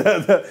is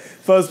the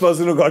first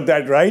person who got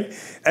that right.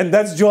 And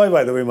that's joy,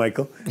 by the way,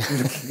 Michael.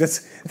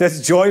 That's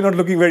joy not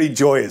looking very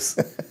joyous.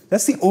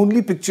 That's the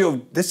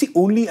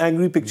only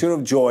angry picture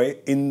of joy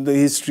in the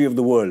history of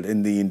the world,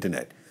 in the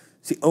internet.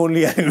 It's the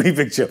only angry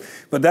picture.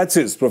 But that's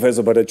his,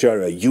 Professor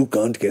Bhattacharya. You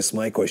can't guess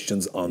my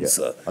question's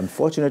answer. Yeah.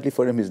 Unfortunately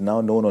for him, he's now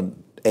known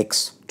on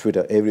X,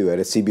 Twitter, everywhere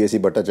as CBSE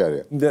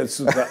Bhattacharya. That's,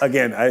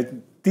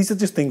 again, these are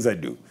just things I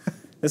do.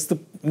 That's the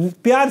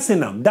Pyar se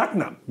naam,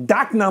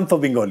 Dak naam for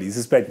Bengalis,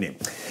 his pet name.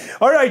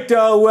 All right,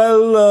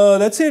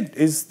 that's it.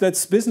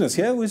 That's business,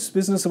 yeah? What's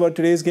business about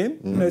today's game?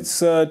 Let's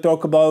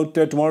talk about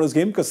tomorrow's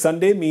game, because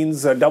Sunday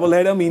means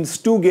doubleheader, means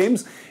 2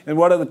 games. And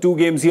what are the 2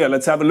 games here?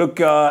 Let's have a look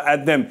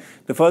at them.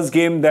 The first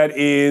game that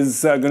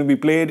is going to be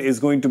played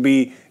is going to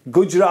be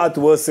Gujarat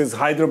versus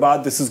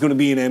Hyderabad. This is going to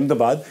be in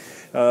Ahmedabad.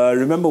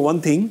 Remember one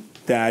thing,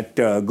 that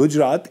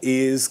Gujarat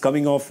is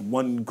coming off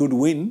one good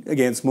win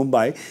against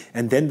Mumbai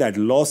and then that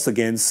loss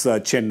against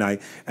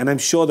Chennai. And I'm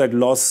sure that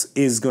loss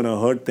is going to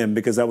hurt them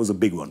because that was a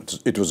big one.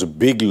 It was a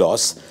big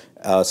loss.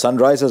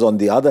 Sunrisers, on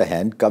the other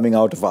hand, coming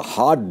out of a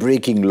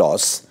heartbreaking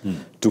loss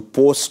to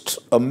post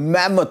a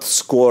mammoth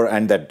score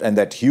and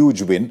that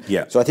huge win.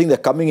 Yeah. So I think they're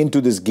coming into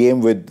this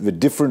game with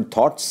different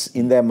thoughts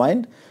in their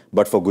mind.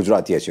 But for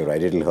Gujarat, yes, you're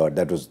right, it'll hurt.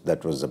 That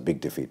was a big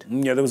defeat.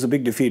 Yeah, that was a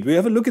big defeat. We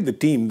have a look at the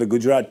team, the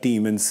Gujarat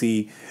team, and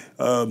see,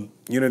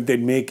 if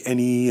they'd make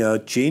any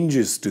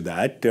changes to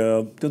that.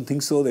 Don't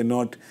think so. They're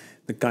not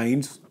the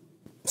kinds,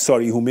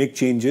 who make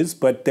changes.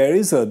 But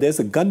there's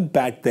a gun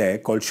bat there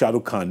called Shah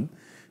Rukh Khan.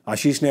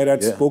 Ashish Nair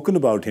had spoken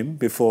about him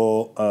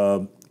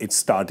before it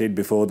started,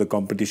 before the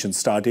competition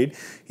started.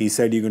 He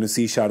said you're going to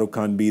see Shah Rukh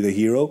Khan be the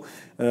hero.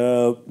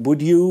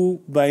 Would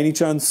you, by any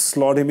chance,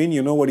 slot him in?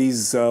 You know what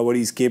he's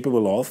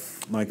capable of,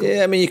 Michael?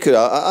 Yeah, I mean, you could.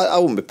 I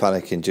wouldn't be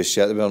panicking just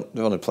yet. They've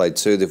only played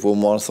 2. They've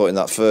won 1. I thought in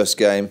that first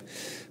game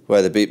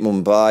where they beat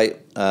Mumbai,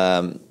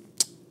 I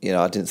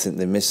didn't think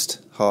they missed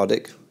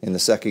Hardik in the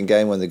second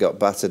game when they got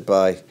battered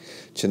by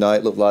Chennai.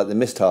 It looked like they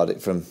missed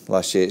Hardik from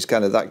last year. It's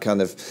kind of that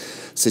kind of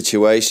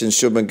situation.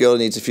 Shubman Gill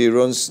needs a few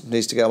runs,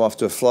 needs to get them off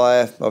to a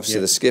flyer. Obviously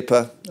the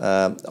skipper.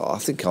 I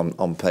think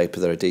on paper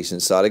they're a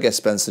decent side. I guess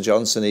Spencer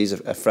Johnson, he's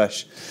a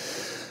fresh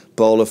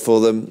bowler for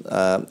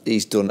them.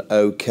 He's done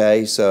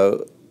okay.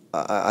 So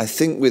I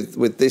think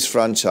with this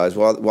franchise,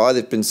 why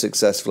they've been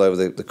successful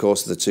over the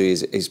course of the 2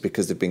 years is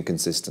because they've been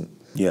consistent.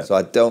 Yeah. So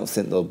I don't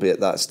think they'll be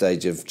at that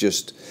stage of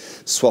just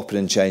swapping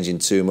and changing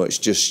too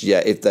much just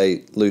yet. If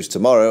they lose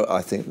tomorrow,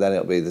 I think then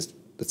it'll be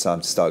the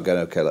time to start going,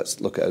 OK, let's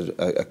look at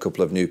a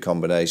couple of new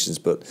combinations.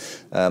 But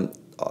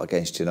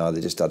against Chennai,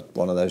 they just had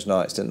one of those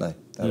nights, didn't they?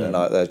 They had a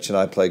night there.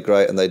 Chennai played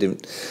great and they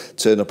didn't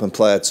turn up and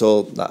play at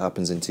all. That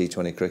happens in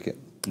T20 cricket.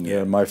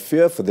 Yeah, my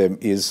fear for them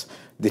is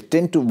they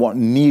tend to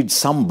need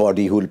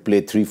somebody who will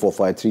play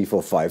 3-4-5,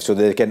 3-4-5, so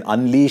they can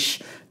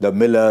unleash the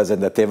Millers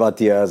and the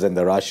Tewatias and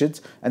the Rashids.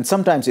 And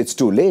sometimes it's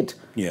too late.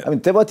 Yeah. I mean,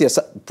 Tewatia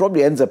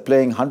probably ends up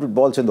playing 100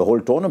 balls in the whole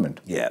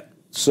tournament. Yeah.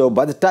 So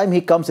by the time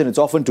he comes in, it's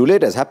often too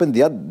late, as happened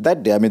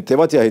that day. I mean,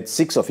 Tewatia hit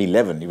 6 of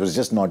 11. He was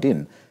just not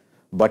in.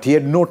 But he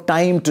had no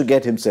time to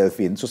get himself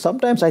in. So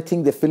sometimes I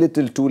think they feel it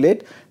till too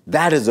late.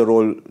 That is the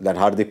role that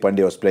Hardik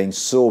Pandya was playing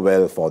so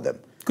well for them.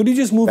 Could you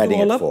just move them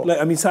all up? 4. Like,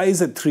 I mean, Sai is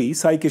at 3.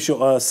 Sai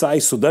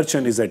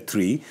Sudarshan is at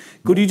 3.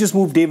 Could you just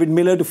move David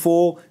Miller to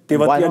 4,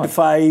 Tewatia to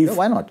 5? Yeah,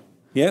 why not?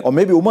 Yeah. Or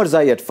maybe Umar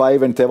Zai at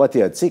 5 and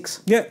Tewatia at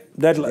 6. Yeah,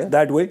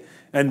 that way.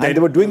 And then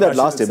they were doing that Rashid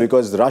last year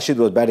because Rashid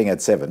was batting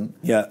at 7.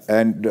 Yeah.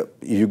 And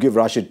if you give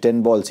Rashid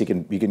 10 balls, he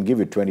can give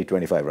you 20,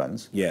 25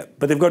 runs. Yeah.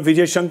 But they've got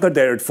Vijay Shankar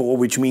there at 4,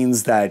 which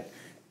means that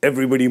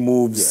everybody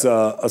moves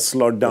a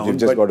slot down. You've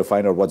just got to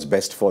find out what's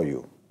best for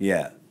you.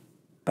 Yeah.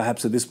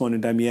 Perhaps at this point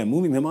in time,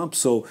 moving them up.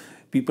 So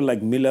people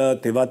like Miller,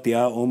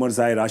 Tewatia, Omar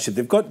Zai, Rashid,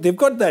 they've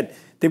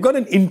got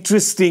an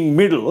interesting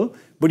middle,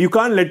 but you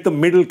can't let the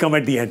middle come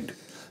at the end.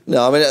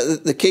 No, I mean,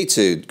 the key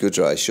to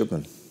Gujarat is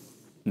Shubman.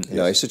 You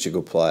know, he's such a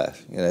good player.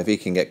 You know, if he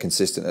can get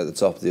consistent at the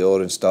top of the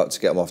order and start to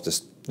get them off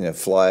to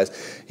flyers,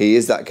 he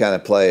is that kind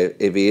of player.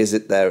 If he is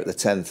there at the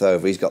 10th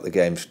over, he's got the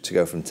game to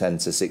go from 10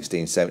 to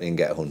 16, 17 and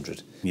get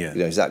 100. Yeah. You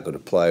know, he's that good a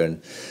player.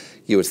 And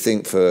you would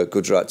think for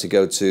Gujarat to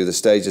go to the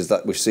stages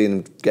that we've seen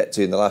them get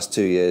to in the last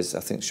 2 years, I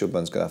think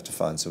Shubman's going to have to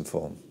find some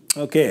form.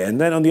 Okay,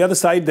 and then on the other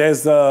side,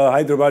 there's the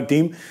Hyderabad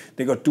team.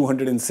 They got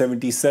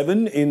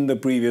 277 in the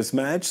previous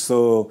match,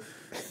 so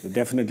they're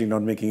definitely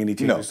not making any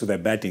changes to their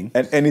batting.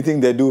 And anything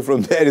they do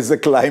from there is a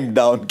climb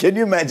down. Can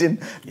you imagine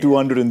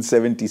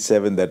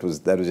 277? That was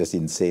just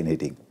insane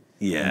hitting.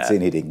 Yeah.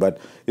 Insane hitting. But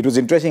it was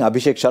interesting.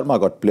 Abhishek Sharma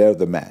got player of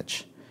the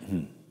match.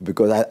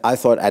 Because I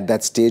thought at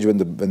that stage when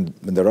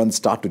the runs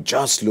start to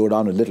just slow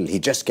down a little, he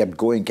just kept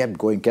going.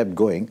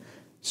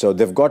 So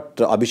they've got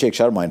Abhishek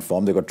Sharma in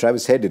form, they've got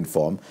Travis Head in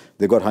form,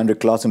 they've got Heinrich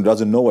Klaasen who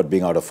doesn't know what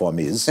being out of form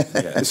is.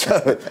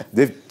 So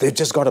they've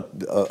just got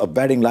a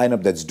batting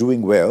lineup that's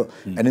doing well.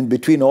 And in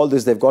between all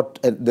this, they've got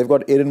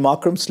Aiden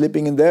Markram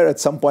slipping in there. At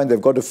some point, they've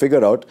got to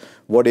figure out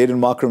what Aiden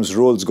Markram's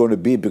role is going to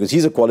be because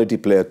he's a quality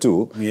player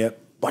too. Yeah.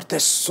 But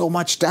there's so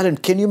much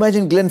talent. Can you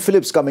imagine Glenn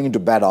Phillips coming into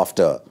bat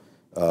after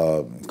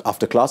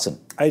Klaasen?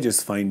 I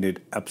just find it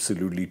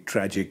absolutely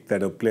tragic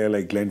that a player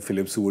like Glenn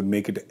Phillips, who would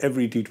make it to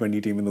every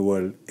T20 team in the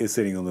world, is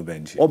sitting on the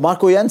bench. Or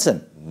Marco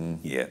Jansen.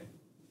 Yeah.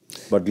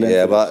 But Glenn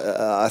Yeah, Phillips. but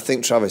I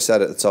think Travis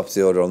said at the top of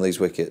the order on these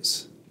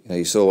wickets. You know,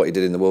 you saw what he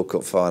did in the World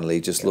Cup final.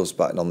 He just loves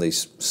batting on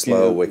these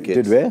slow wickets.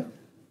 Did where?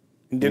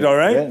 Did all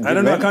right? I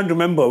don't know. I can't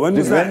remember. When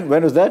was that?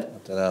 When was that?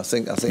 I don't know. I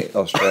think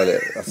Australia.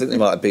 I think they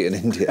might have beaten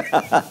India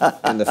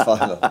in the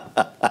final.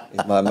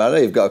 In my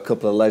memory, you've got a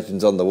couple of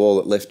legends on the wall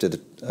that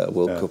lifted a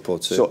World Cup or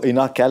two. So in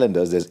our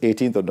calendars, there's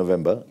 18th of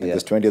November and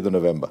there's 20th of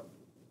November.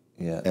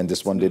 Yeah. And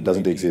this one date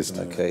doesn't exist.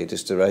 Okay, you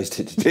just erased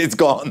it. It's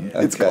gone.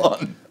 Okay. It's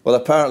gone. Well,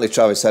 apparently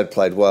Travis Head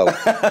played well in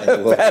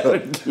the World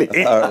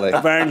Cup.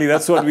 Apparently,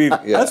 that's what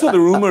that's what the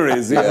rumour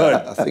is. We heard.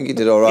 I think he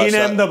did all right. In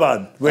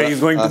Ahmedabad, where he's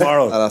going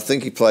tomorrow. And I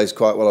think he plays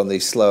quite well on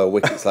these slower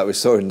wickets, like we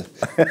saw in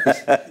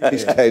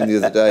his game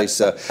the other day.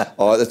 So, at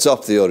the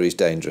top of the order, he's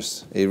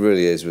dangerous. He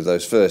really is with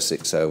those first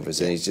 6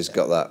 overs, and he's just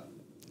got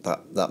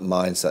that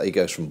mindset. He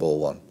goes from ball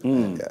one.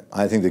 Yeah.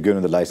 I think they're given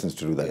him the license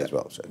to do that as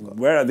well. So.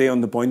 Where are they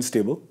on the points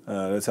table?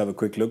 Let's have a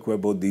quick look where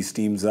both these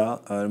teams are.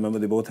 Remember,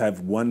 they both have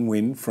 1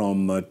 win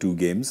from 2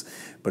 games.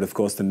 But of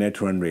course, the net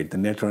run rate. The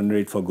net run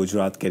rate for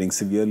Gujarat getting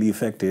severely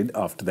affected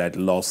after that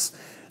loss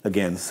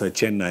against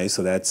Chennai.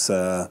 So that's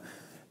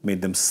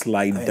made them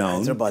slide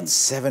down. It's about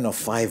 7 or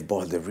 5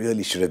 ball. They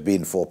really should have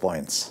been 4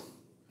 points.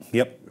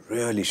 Yep.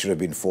 Really should have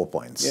been 4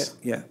 points.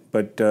 Yeah.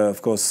 But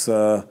of course,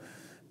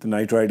 the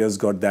Knight Riders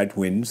got that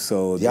win.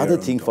 So the other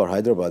thing for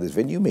Hyderabad is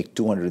when you make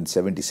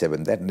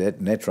 277, that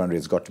net run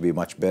rate's got to be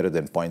much better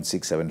than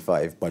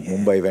 0.675. But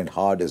Mumbai went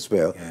hard as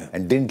well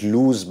and didn't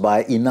lose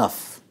by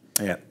enough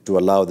to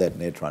allow that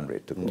net run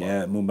rate to go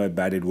up. Mumbai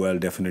batted well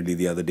definitely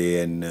the other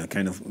day and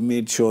kind of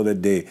made sure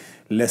that they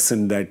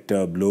lessened that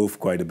blow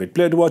quite a bit.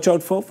 Player to watch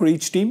out for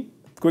each team?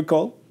 Quick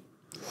call.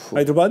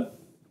 Hyderabad?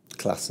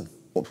 Klaasen.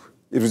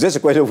 It was just a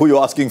question of who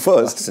you're asking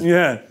first.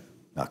 Yeah.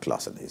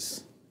 Klaasen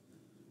is...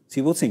 See,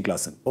 both saying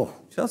Klassen. Oh.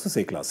 Should also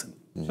say Klassen.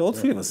 Should all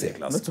three of us say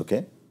Klassen. That's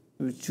okay.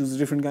 We'll choose a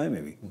different guy,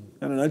 maybe.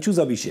 I don't know. I'll choose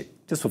Abhishek,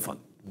 just for fun.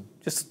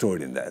 Just to throw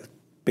it in there.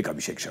 Pick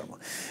Abhishek Sharma.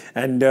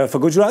 And for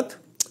Gujarat?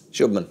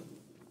 Shubman.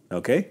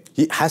 Okay.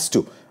 He has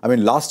to. I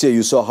mean, last year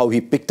you saw how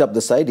he picked up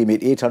the side. He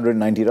made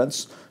 890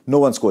 runs. No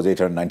one scores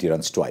 890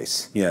 runs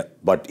twice. Yeah.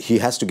 But he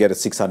has to get a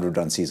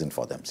 600-run season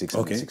for them.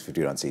 600, Okay.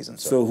 650-run season.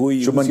 So who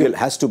you Shubman Gill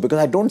has to, because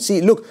I don't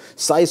see... Look, there's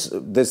Sai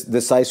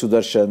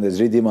Sudarshan, there's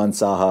Ridhiman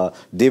Saha,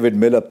 David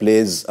Miller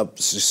plays a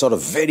sort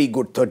of very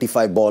good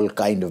 35-ball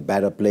kind of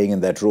batter playing in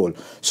that role.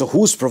 So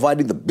who's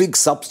providing the big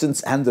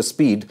substance and the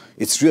speed?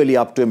 It's really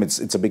up to him.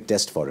 It's a big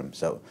test for him.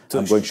 So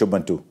I'm going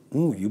Shubman too.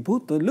 Oh, you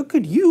both... Look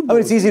at you both. I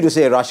mean, it's easy to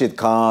say Rashid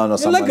Khan or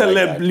someone like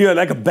that. You're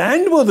like a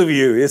band, both of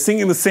you. You're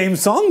singing the same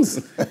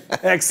songs.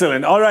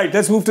 Excellent. All right,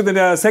 let's move to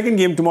the second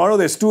game tomorrow.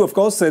 There's two, of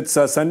course. It's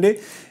Sunday.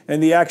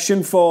 And the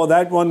action for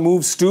that one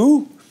moves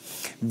to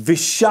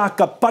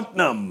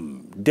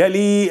Visakhapatnam.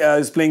 Delhi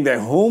is playing their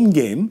home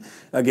game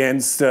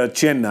against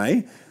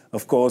Chennai.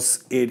 Of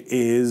course, it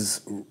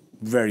is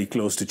very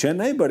close to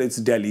Chennai, but it's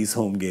Delhi's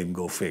home game.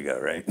 Go figure,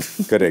 right?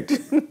 Correct.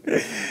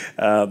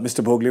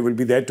 Mr. Bhogle will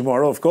be there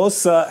tomorrow, of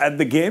course, at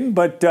the game.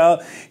 But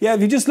yeah,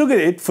 if you just look at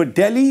it, for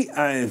Delhi,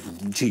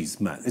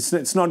 geez, man,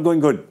 it's not going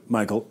good,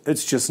 Michael.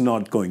 It's just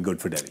not going good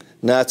for Delhi.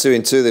 Now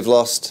 2-2, they've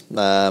lost.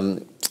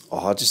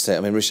 I just think,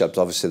 I mean, Rishabh's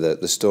obviously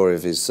the story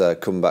of his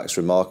comeback's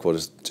remarkable.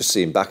 Just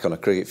seeing back on a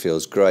cricket field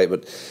is great,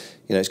 but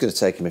you know it's going to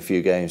take him a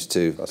few games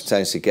to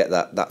potentially get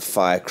that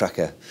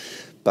firecracker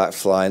back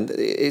flying.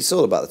 It's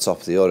all about the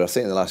top of the order. I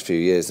think in the last few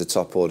years the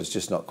top order's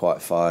just not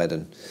quite fired,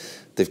 and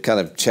they've kind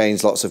of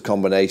changed lots of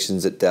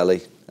combinations at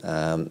Delhi.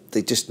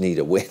 They just need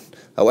a win.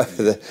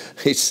 However,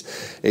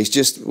 it's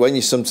just when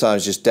you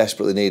sometimes just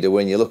desperately need a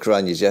win, you look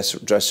around your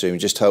dressing room, you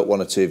just hope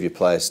one or two of your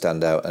players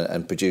stand out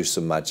and produce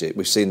some magic.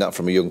 We've seen that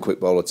from a young quick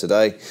bowler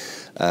today.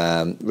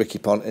 Ricky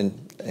Ponting,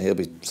 he'll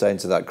be saying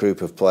to that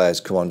group of players,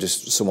 come on,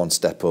 just someone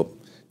step up.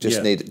 They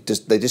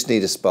just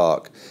need a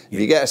spark. If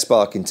you get a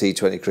spark in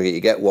T20 cricket, you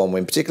get one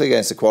win, particularly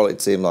against a quality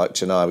team like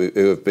Chennai,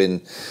 who have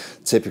been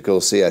typical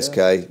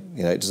CSK.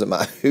 You know, it doesn't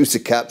matter who's the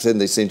captain;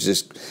 they seem to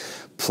just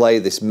play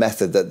this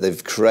method that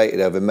they've created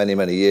over many,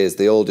 many years.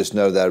 They all just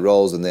know their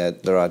roles and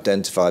they're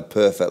identified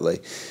perfectly.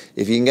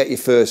 If you can get your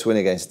first win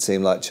against a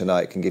team like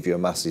Chennai, it can give you a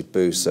massive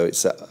boost. So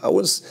it's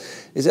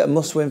is it a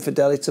must-win for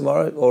Delhi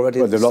tomorrow already?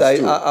 Well, at this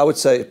stage? I would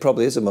say it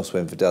probably is a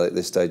must-win for Delhi at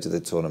this stage of the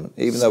tournament.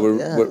 Even though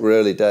we're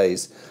early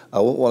days,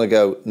 I wouldn't want to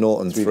go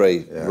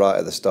 0-3 right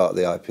at the start of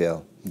the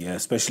IPL. Yeah,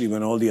 especially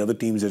when all the other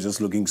teams are just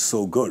looking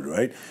so good,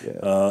 right? Yeah.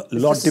 A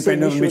lot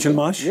dependent on Mitchell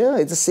Marsh. Yeah,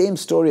 it's the same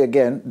story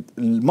again.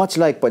 Much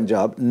like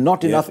Punjab,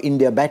 not enough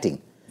India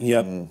batting.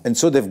 Yeah. And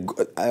so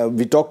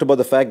we talked about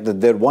the fact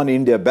that their one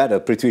India batter,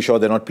 Prithvi Shaw,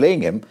 they're not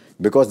playing him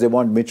because they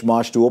want Mitch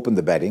Marsh to open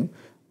the batting.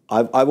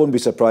 I won't be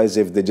surprised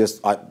if they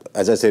just,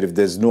 as I said, if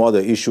there's no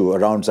other issue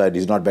around side,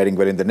 he's not batting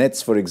well in the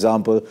nets, for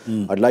example.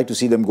 I'd like to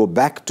see them go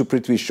back to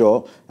Prithvi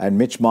Shaw and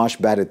Mitch Marsh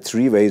bat at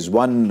 3, where he's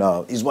won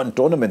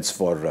tournaments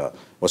for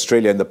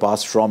Australia in the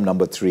past from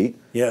number 3.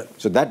 Yeah.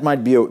 So that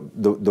might be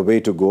the way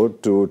to go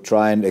to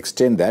try and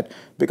extend that.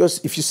 Because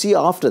if you see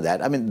after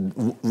that, I mean,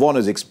 Vaughan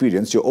has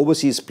experienced, your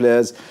overseas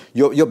players,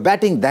 your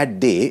batting that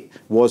day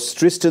was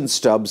Tristan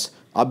Stubbs,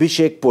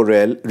 Abhishek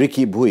Porel,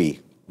 Ricky Bhui.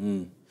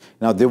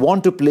 Now, they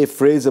want to play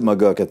Fraser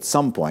McGurk at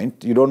some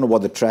point. You don't know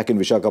what the track in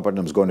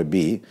Visakhapatnam is going to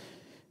be.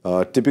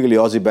 Typically,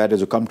 Aussie batters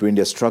who come to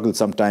India struggle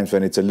sometimes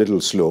when it's a little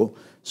slow.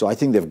 So I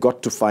think they've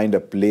got to find a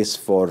place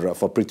for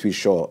Prithvi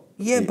Shaw.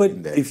 Yeah, but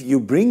if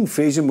you bring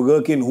Fraser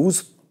McGurk in,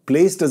 whose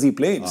place does he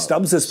play?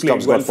 Stubbs has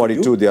played well got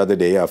 42 the other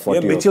day. Yeah, 40.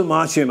 Yeah, Mitchell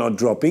Marsh you're not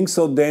dropping,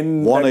 so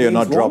then Warner you're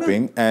not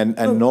dropping, and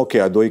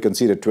Nokia, though he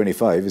conceded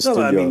 25, is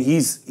still. I mean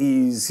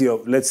he's your.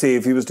 Let's say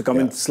if he was to come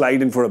and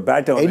slide in for a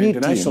batter, an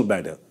international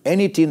batter.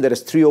 Any team that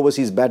has 3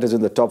 overseas batters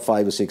in the top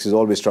 5 or 6 is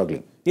always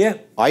struggling. Yeah.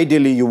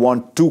 Ideally, you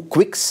want 2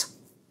 quicks,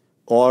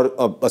 or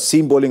a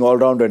seam bowling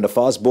all-rounder and a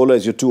fast bowler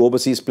as your 2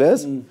 overseas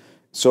players.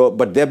 So,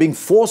 but they're being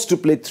forced to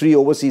play 3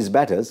 overseas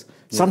batters,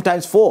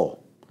 sometimes 4.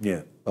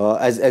 Yeah.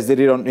 As they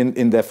did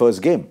in their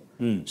first game.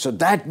 So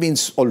that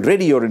means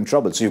already you're in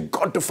trouble. So you've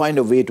got to find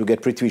a way to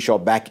get Prithvi Shaw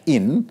back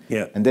in,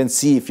 and then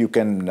see if you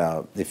can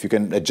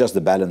adjust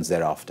the balance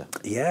thereafter.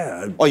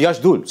 Yeah. Or Yash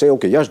Dhul. Say,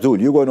 okay, Yash Dhul,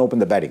 you go and open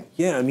the batting.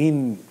 Yeah, I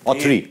mean... Or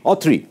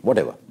three,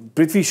 whatever.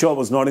 Prithvi Shaw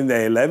was not in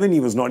their 11. He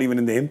was not even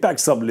in the impact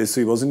sub list,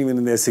 so he wasn't even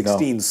in their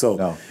 16.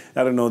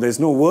 I don't know. There's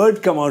no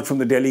word come out from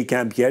the Delhi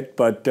camp yet,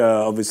 but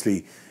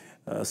obviously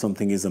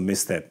something is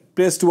amiss there.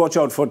 Players to watch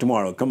out for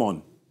tomorrow. Come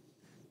on.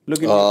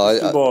 Look at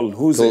the ball.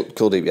 Who's it?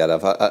 Kuldeep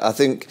Yadav. I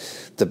think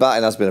the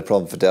batting has been a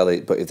problem for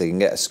Delhi, but if they can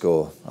get a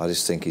score, I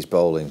just think he's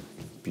bowling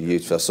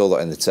beautiful. I saw that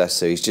in the test,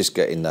 so he's just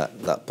getting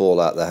that ball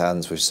out of their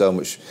hands with so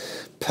much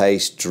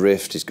pace,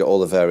 drift. He's got all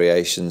the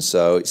variations,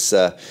 so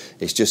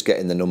it's just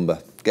getting the number.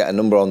 Get a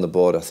number on the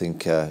board. I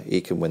think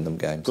he can win them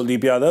games.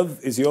 Kuldeep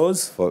Yadav is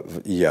yours?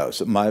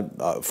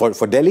 So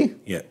for Delhi?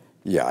 Yeah.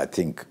 Yeah, I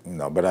think,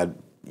 no, but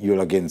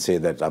you'll again say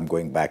that I'm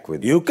going back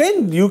with... You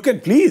can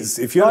please.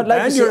 If you're No, I'd like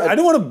banned, to say- I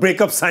don't want to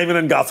break up Simon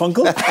and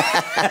Garfunkel.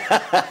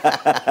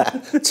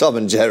 Tom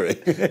and Jerry.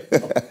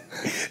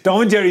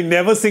 Tom and Jerry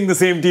never sing the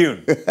same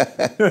tune.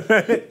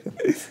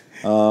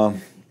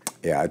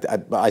 Yeah,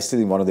 I still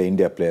think one of the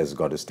India players has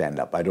got to stand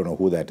up. I don't know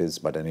who that is,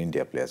 but an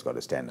India player has got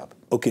to stand up.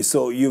 Okay,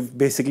 so you've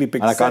basically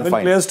picked And I can't 7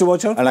 find- players to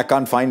watch out? And I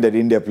can't find that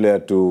India player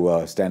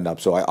to stand up.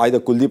 So either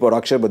Kuldeep or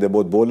Akshay, but they're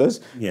both bowlers.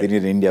 Yeah. They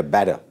need an India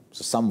batter.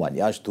 So someone,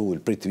 Yash Dhul,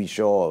 Prithvi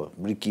Shaw,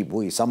 Ricky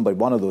Bhui, somebody,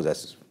 one of those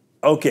has.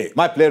 Okay.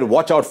 My player to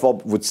watch out for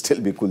would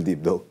still be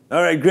Kuldeep, though.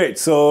 All right, great.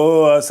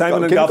 So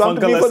Simon and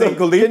Garfunkel are saying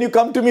Kuldeep. Can you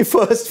come to me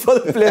first for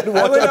the player to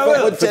watch I out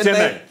will, for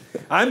Chennai?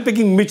 I'm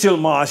picking Mitchell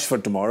Marsh for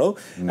tomorrow.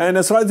 And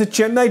as far as the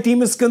Chennai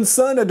team is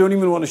concerned, I don't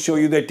even want to show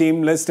you their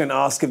team list and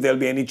ask if there'll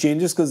be any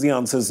changes because the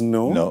answer is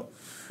no. No.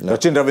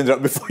 Rachin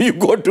Ravindra, before you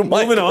go to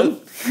my... Moving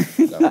on.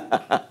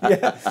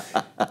 Yeah.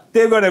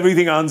 They've got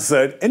everything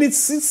answered. And it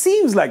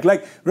seems like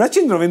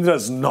Rachin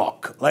Ravindra's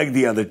knock, like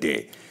the other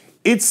day,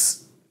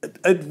 it's...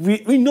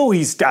 we know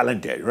he's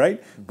talented,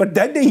 right? But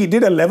that day he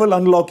did a level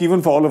unlock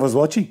even for all of us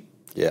watching.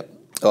 Yeah.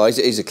 Oh,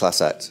 he's a class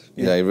act.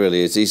 You know, he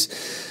really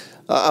is.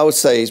 I would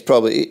say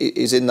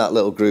he's in that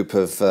little group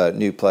of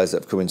new players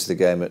that have come into the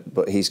game,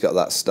 but he's got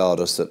that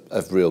stardust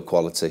of real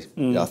quality.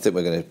 You know, I think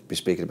we're going to be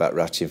speaking about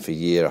Rachin for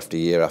year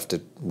after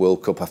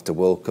World Cup after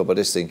World Cup. I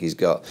just think he's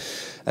got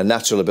a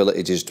natural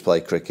ability just to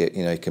play cricket.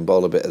 You know, he can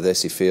bowl a bit of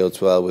this, he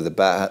fields well with a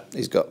bat.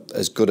 He's got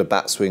as good a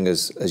bat swing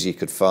as you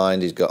could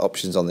find. He's got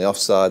options on the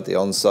offside, the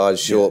onside,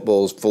 short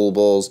balls, full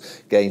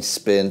balls, gain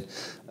spin.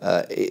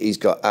 He's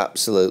got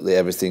absolutely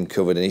everything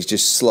covered, and he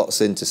just slots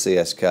into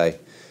CSK.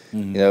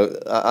 You know,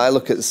 I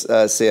look at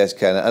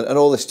CSK and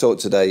all this talk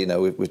today, you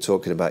know, we're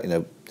talking about, you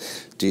know,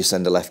 do you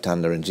send a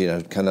left-hander and, you know,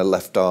 kind of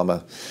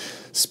left-armer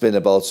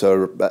spinner ball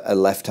to a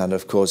left-hander?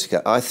 Of course you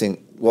can. I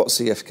think what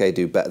CSK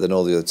do better than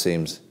all the other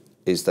teams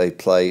is they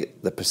play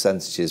the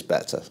percentages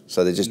better.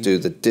 So they just do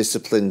the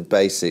disciplined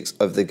basics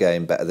of the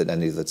game better than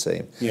any other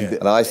team. Yeah.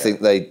 And I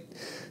think they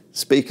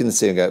speak in the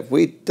team and go, if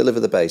we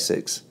deliver the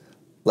basics,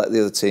 let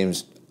the other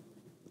teams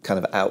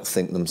kind of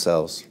outthink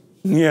themselves.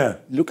 Yeah.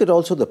 Look at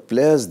also the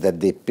players that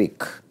they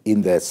pick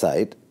in their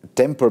side,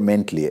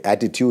 temperamentally,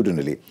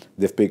 attitudinally.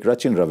 They've picked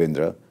Rachin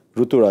Ravindra,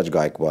 Ruturaj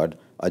Gaikwad,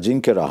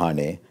 Ajinkya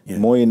Rahane,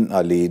 Moeen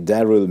Ali,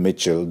 Daryl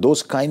Mitchell.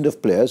 Those kind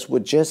of players were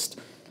just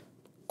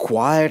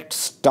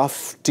quiet,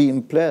 tough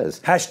team players.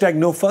 Hashtag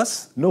no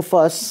fuss. No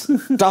fuss,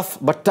 tough,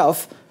 but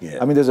tough. Yeah.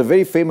 I mean, there's a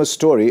very famous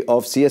story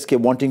of CSK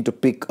wanting to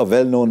pick a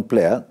well-known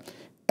player,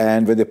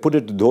 and when they put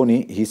it to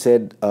Dhoni, he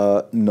said,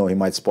 no, he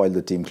might spoil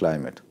the team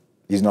climate.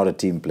 He's not a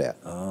team player.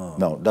 Oh.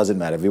 No, doesn't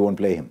matter. We won't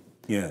play him.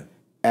 Yeah.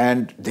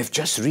 And they've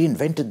just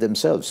reinvented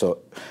themselves. So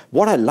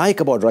what I like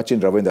about Rachin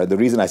Ravindra, the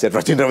reason I said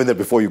Rachin Ravindra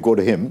before you go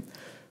to him,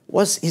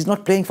 was he's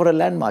not playing for a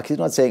landmark. He's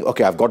not saying,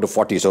 okay, I've got to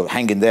 40, so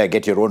hang in there,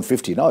 get your own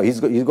 50. No, he's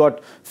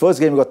got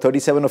first game he got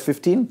 37 of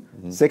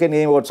 15. Second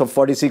game he got some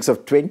 46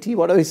 of 20.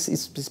 Whatever,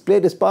 he's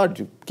played his part.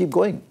 You keep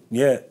going.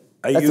 Yeah.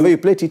 That's the way you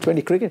play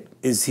T20 cricket.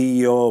 Is he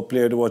your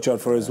player to watch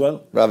out for as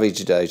well? Ravi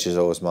Jadeja is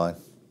always mine.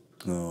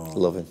 Oh.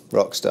 Love him.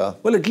 Rock star.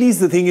 Well, at least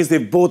the thing is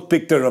they've both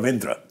picked a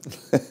Ravindra,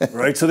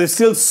 right? So they've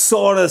still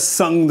sort of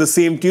sung the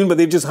same tune, but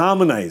they've just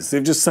harmonized.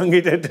 They've just sung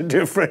it at a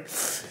different...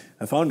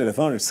 I found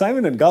it.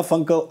 Simon and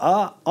Garfunkel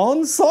are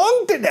on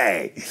song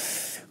today.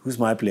 Who's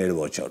my player to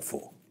watch out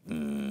for?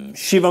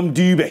 Shivam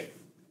Dube.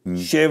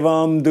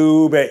 Shivam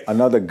Dube.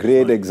 Another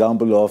great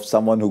example of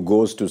someone who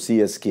goes to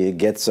CSK,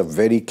 gets a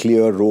very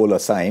clear role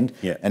assigned,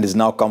 and is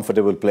now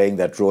comfortable playing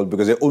that role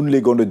because they're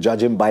only going to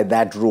judge him by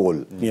that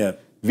role. Yeah.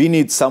 We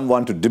need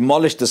someone to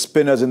demolish the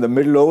spinners in the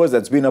middle overs.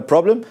 That's been a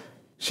problem.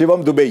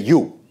 Shivam Dube,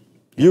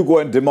 you go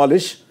and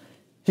demolish.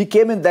 He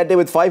came in that day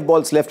with 5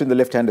 balls left in the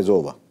left-handers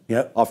over.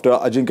 Yeah. After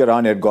Ajinkya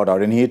Rahane had got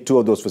out, and he hit 2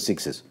 of those for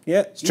 6s.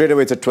 Yeah. Straight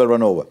away, it's a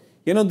 12-run over.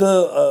 You know,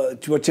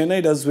 what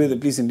Chennai does with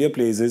at least India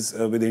players is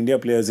with India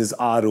players is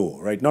RO,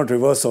 right? Not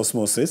reverse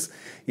osmosis.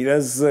 He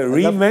does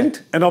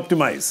reinvent and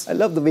optimize. I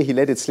love the way he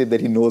let it slip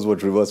that he knows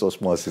what reverse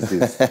osmosis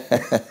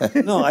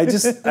is. No, I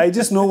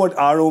just know what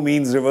RO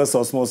means, reverse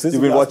osmosis.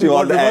 You've been watching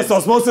all what reverse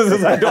osmosis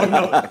is, I don't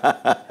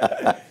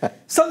know.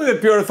 Something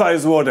that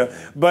purifies water.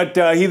 But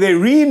they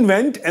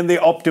reinvent and they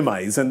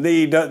optimize, and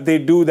they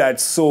do that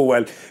so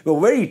well. We're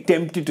very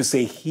tempted to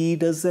say he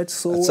does that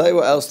so well. I'll tell you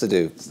what else to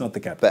do. It's not the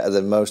captain. Better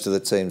than most of the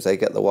teams. They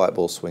get the white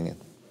ball swinging.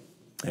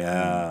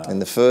 Yeah. In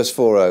the first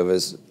 4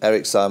 overs,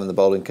 Eric Simon, the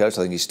bowling coach,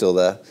 I think he's still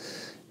there,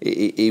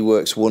 he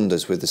works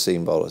wonders with the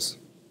seam bowlers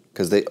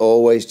because they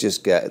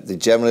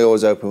generally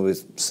always open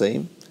with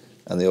seam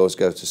and they always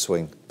go to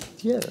swing.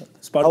 Yeah.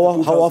 How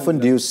often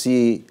do you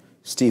see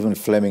Stephen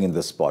Fleming in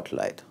the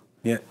spotlight?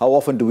 Yeah. How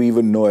often do we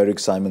even know Eric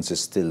Simons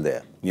is still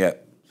there? Yeah.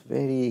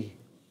 Very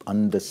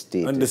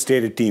understated.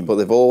 Understated team. But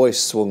they've always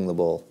swung the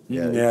ball.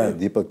 Yeah.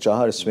 Deepak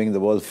Chahar is swinging the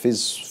ball.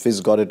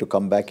 Fizz got it to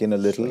come back in a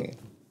little.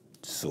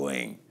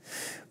 Swing.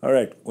 All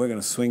right, we're going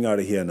to swing out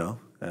of here now.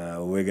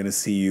 We're going to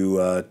see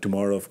you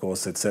tomorrow, of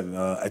course, at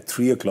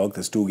 3 o'clock.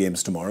 There's 2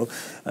 games tomorrow.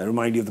 I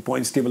remind you of the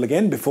points table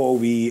again before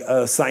we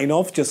sign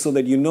off, just so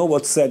that you know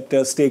what's at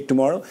stake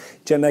tomorrow.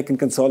 Chennai can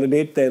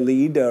consolidate their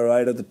lead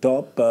right at the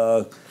top,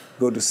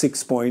 go to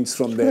 6 points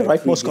from their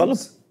rightmost column.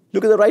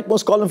 Look at the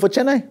rightmost column for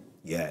Chennai.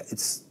 Yeah,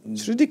 it's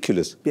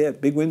ridiculous. Yeah,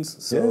 big wins.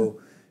 So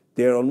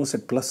they're almost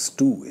at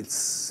 +2.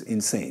 It's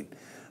insane.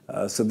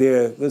 So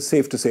it's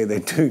safe to say they're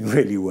doing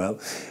really well.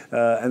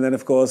 And then,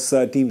 of course,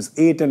 teams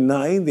 8 and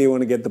 9, they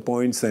want to get the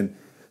points and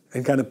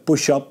kind of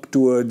push up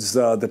towards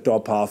the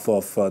top half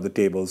of the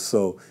table.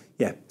 So,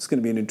 yeah, it's going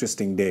to be an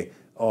interesting day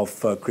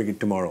of cricket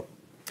tomorrow.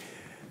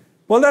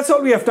 Well, that's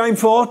all we have time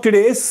for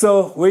today.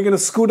 So we're going to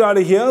scoot out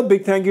of here.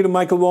 Big thank you to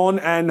Michael Vaughan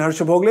and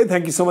Harsha Bhogle.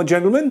 Thank you so much,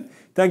 gentlemen.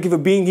 Thank you for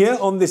being here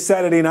on this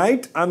Saturday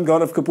night. I'm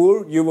Gaurav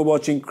Kapur. You were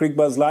watching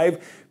Cricbuzz Live.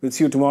 We'll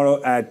see you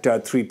tomorrow at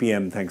 3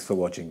 p.m. Thanks for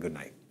watching. Good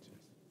night.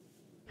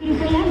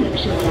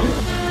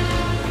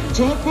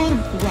 Jaipur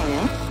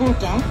via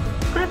Kota.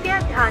 कृपया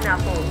ध्यान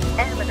आपो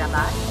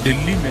अहमदाबाद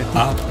दिल्ली में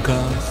आपका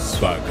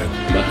स्वागत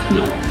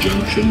Lucknow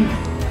Junction.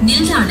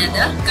 ನಿಲ್ದಾಣದ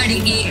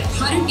ಕಡೆಗೆ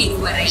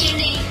ಹೊರಟಿರುವರೆ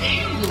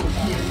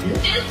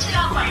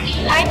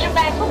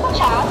Hyderabad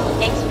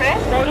 50 Express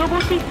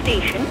পরবর্তী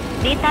station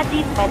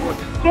Netaji ভবন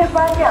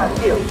कृपया ध्यान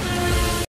दें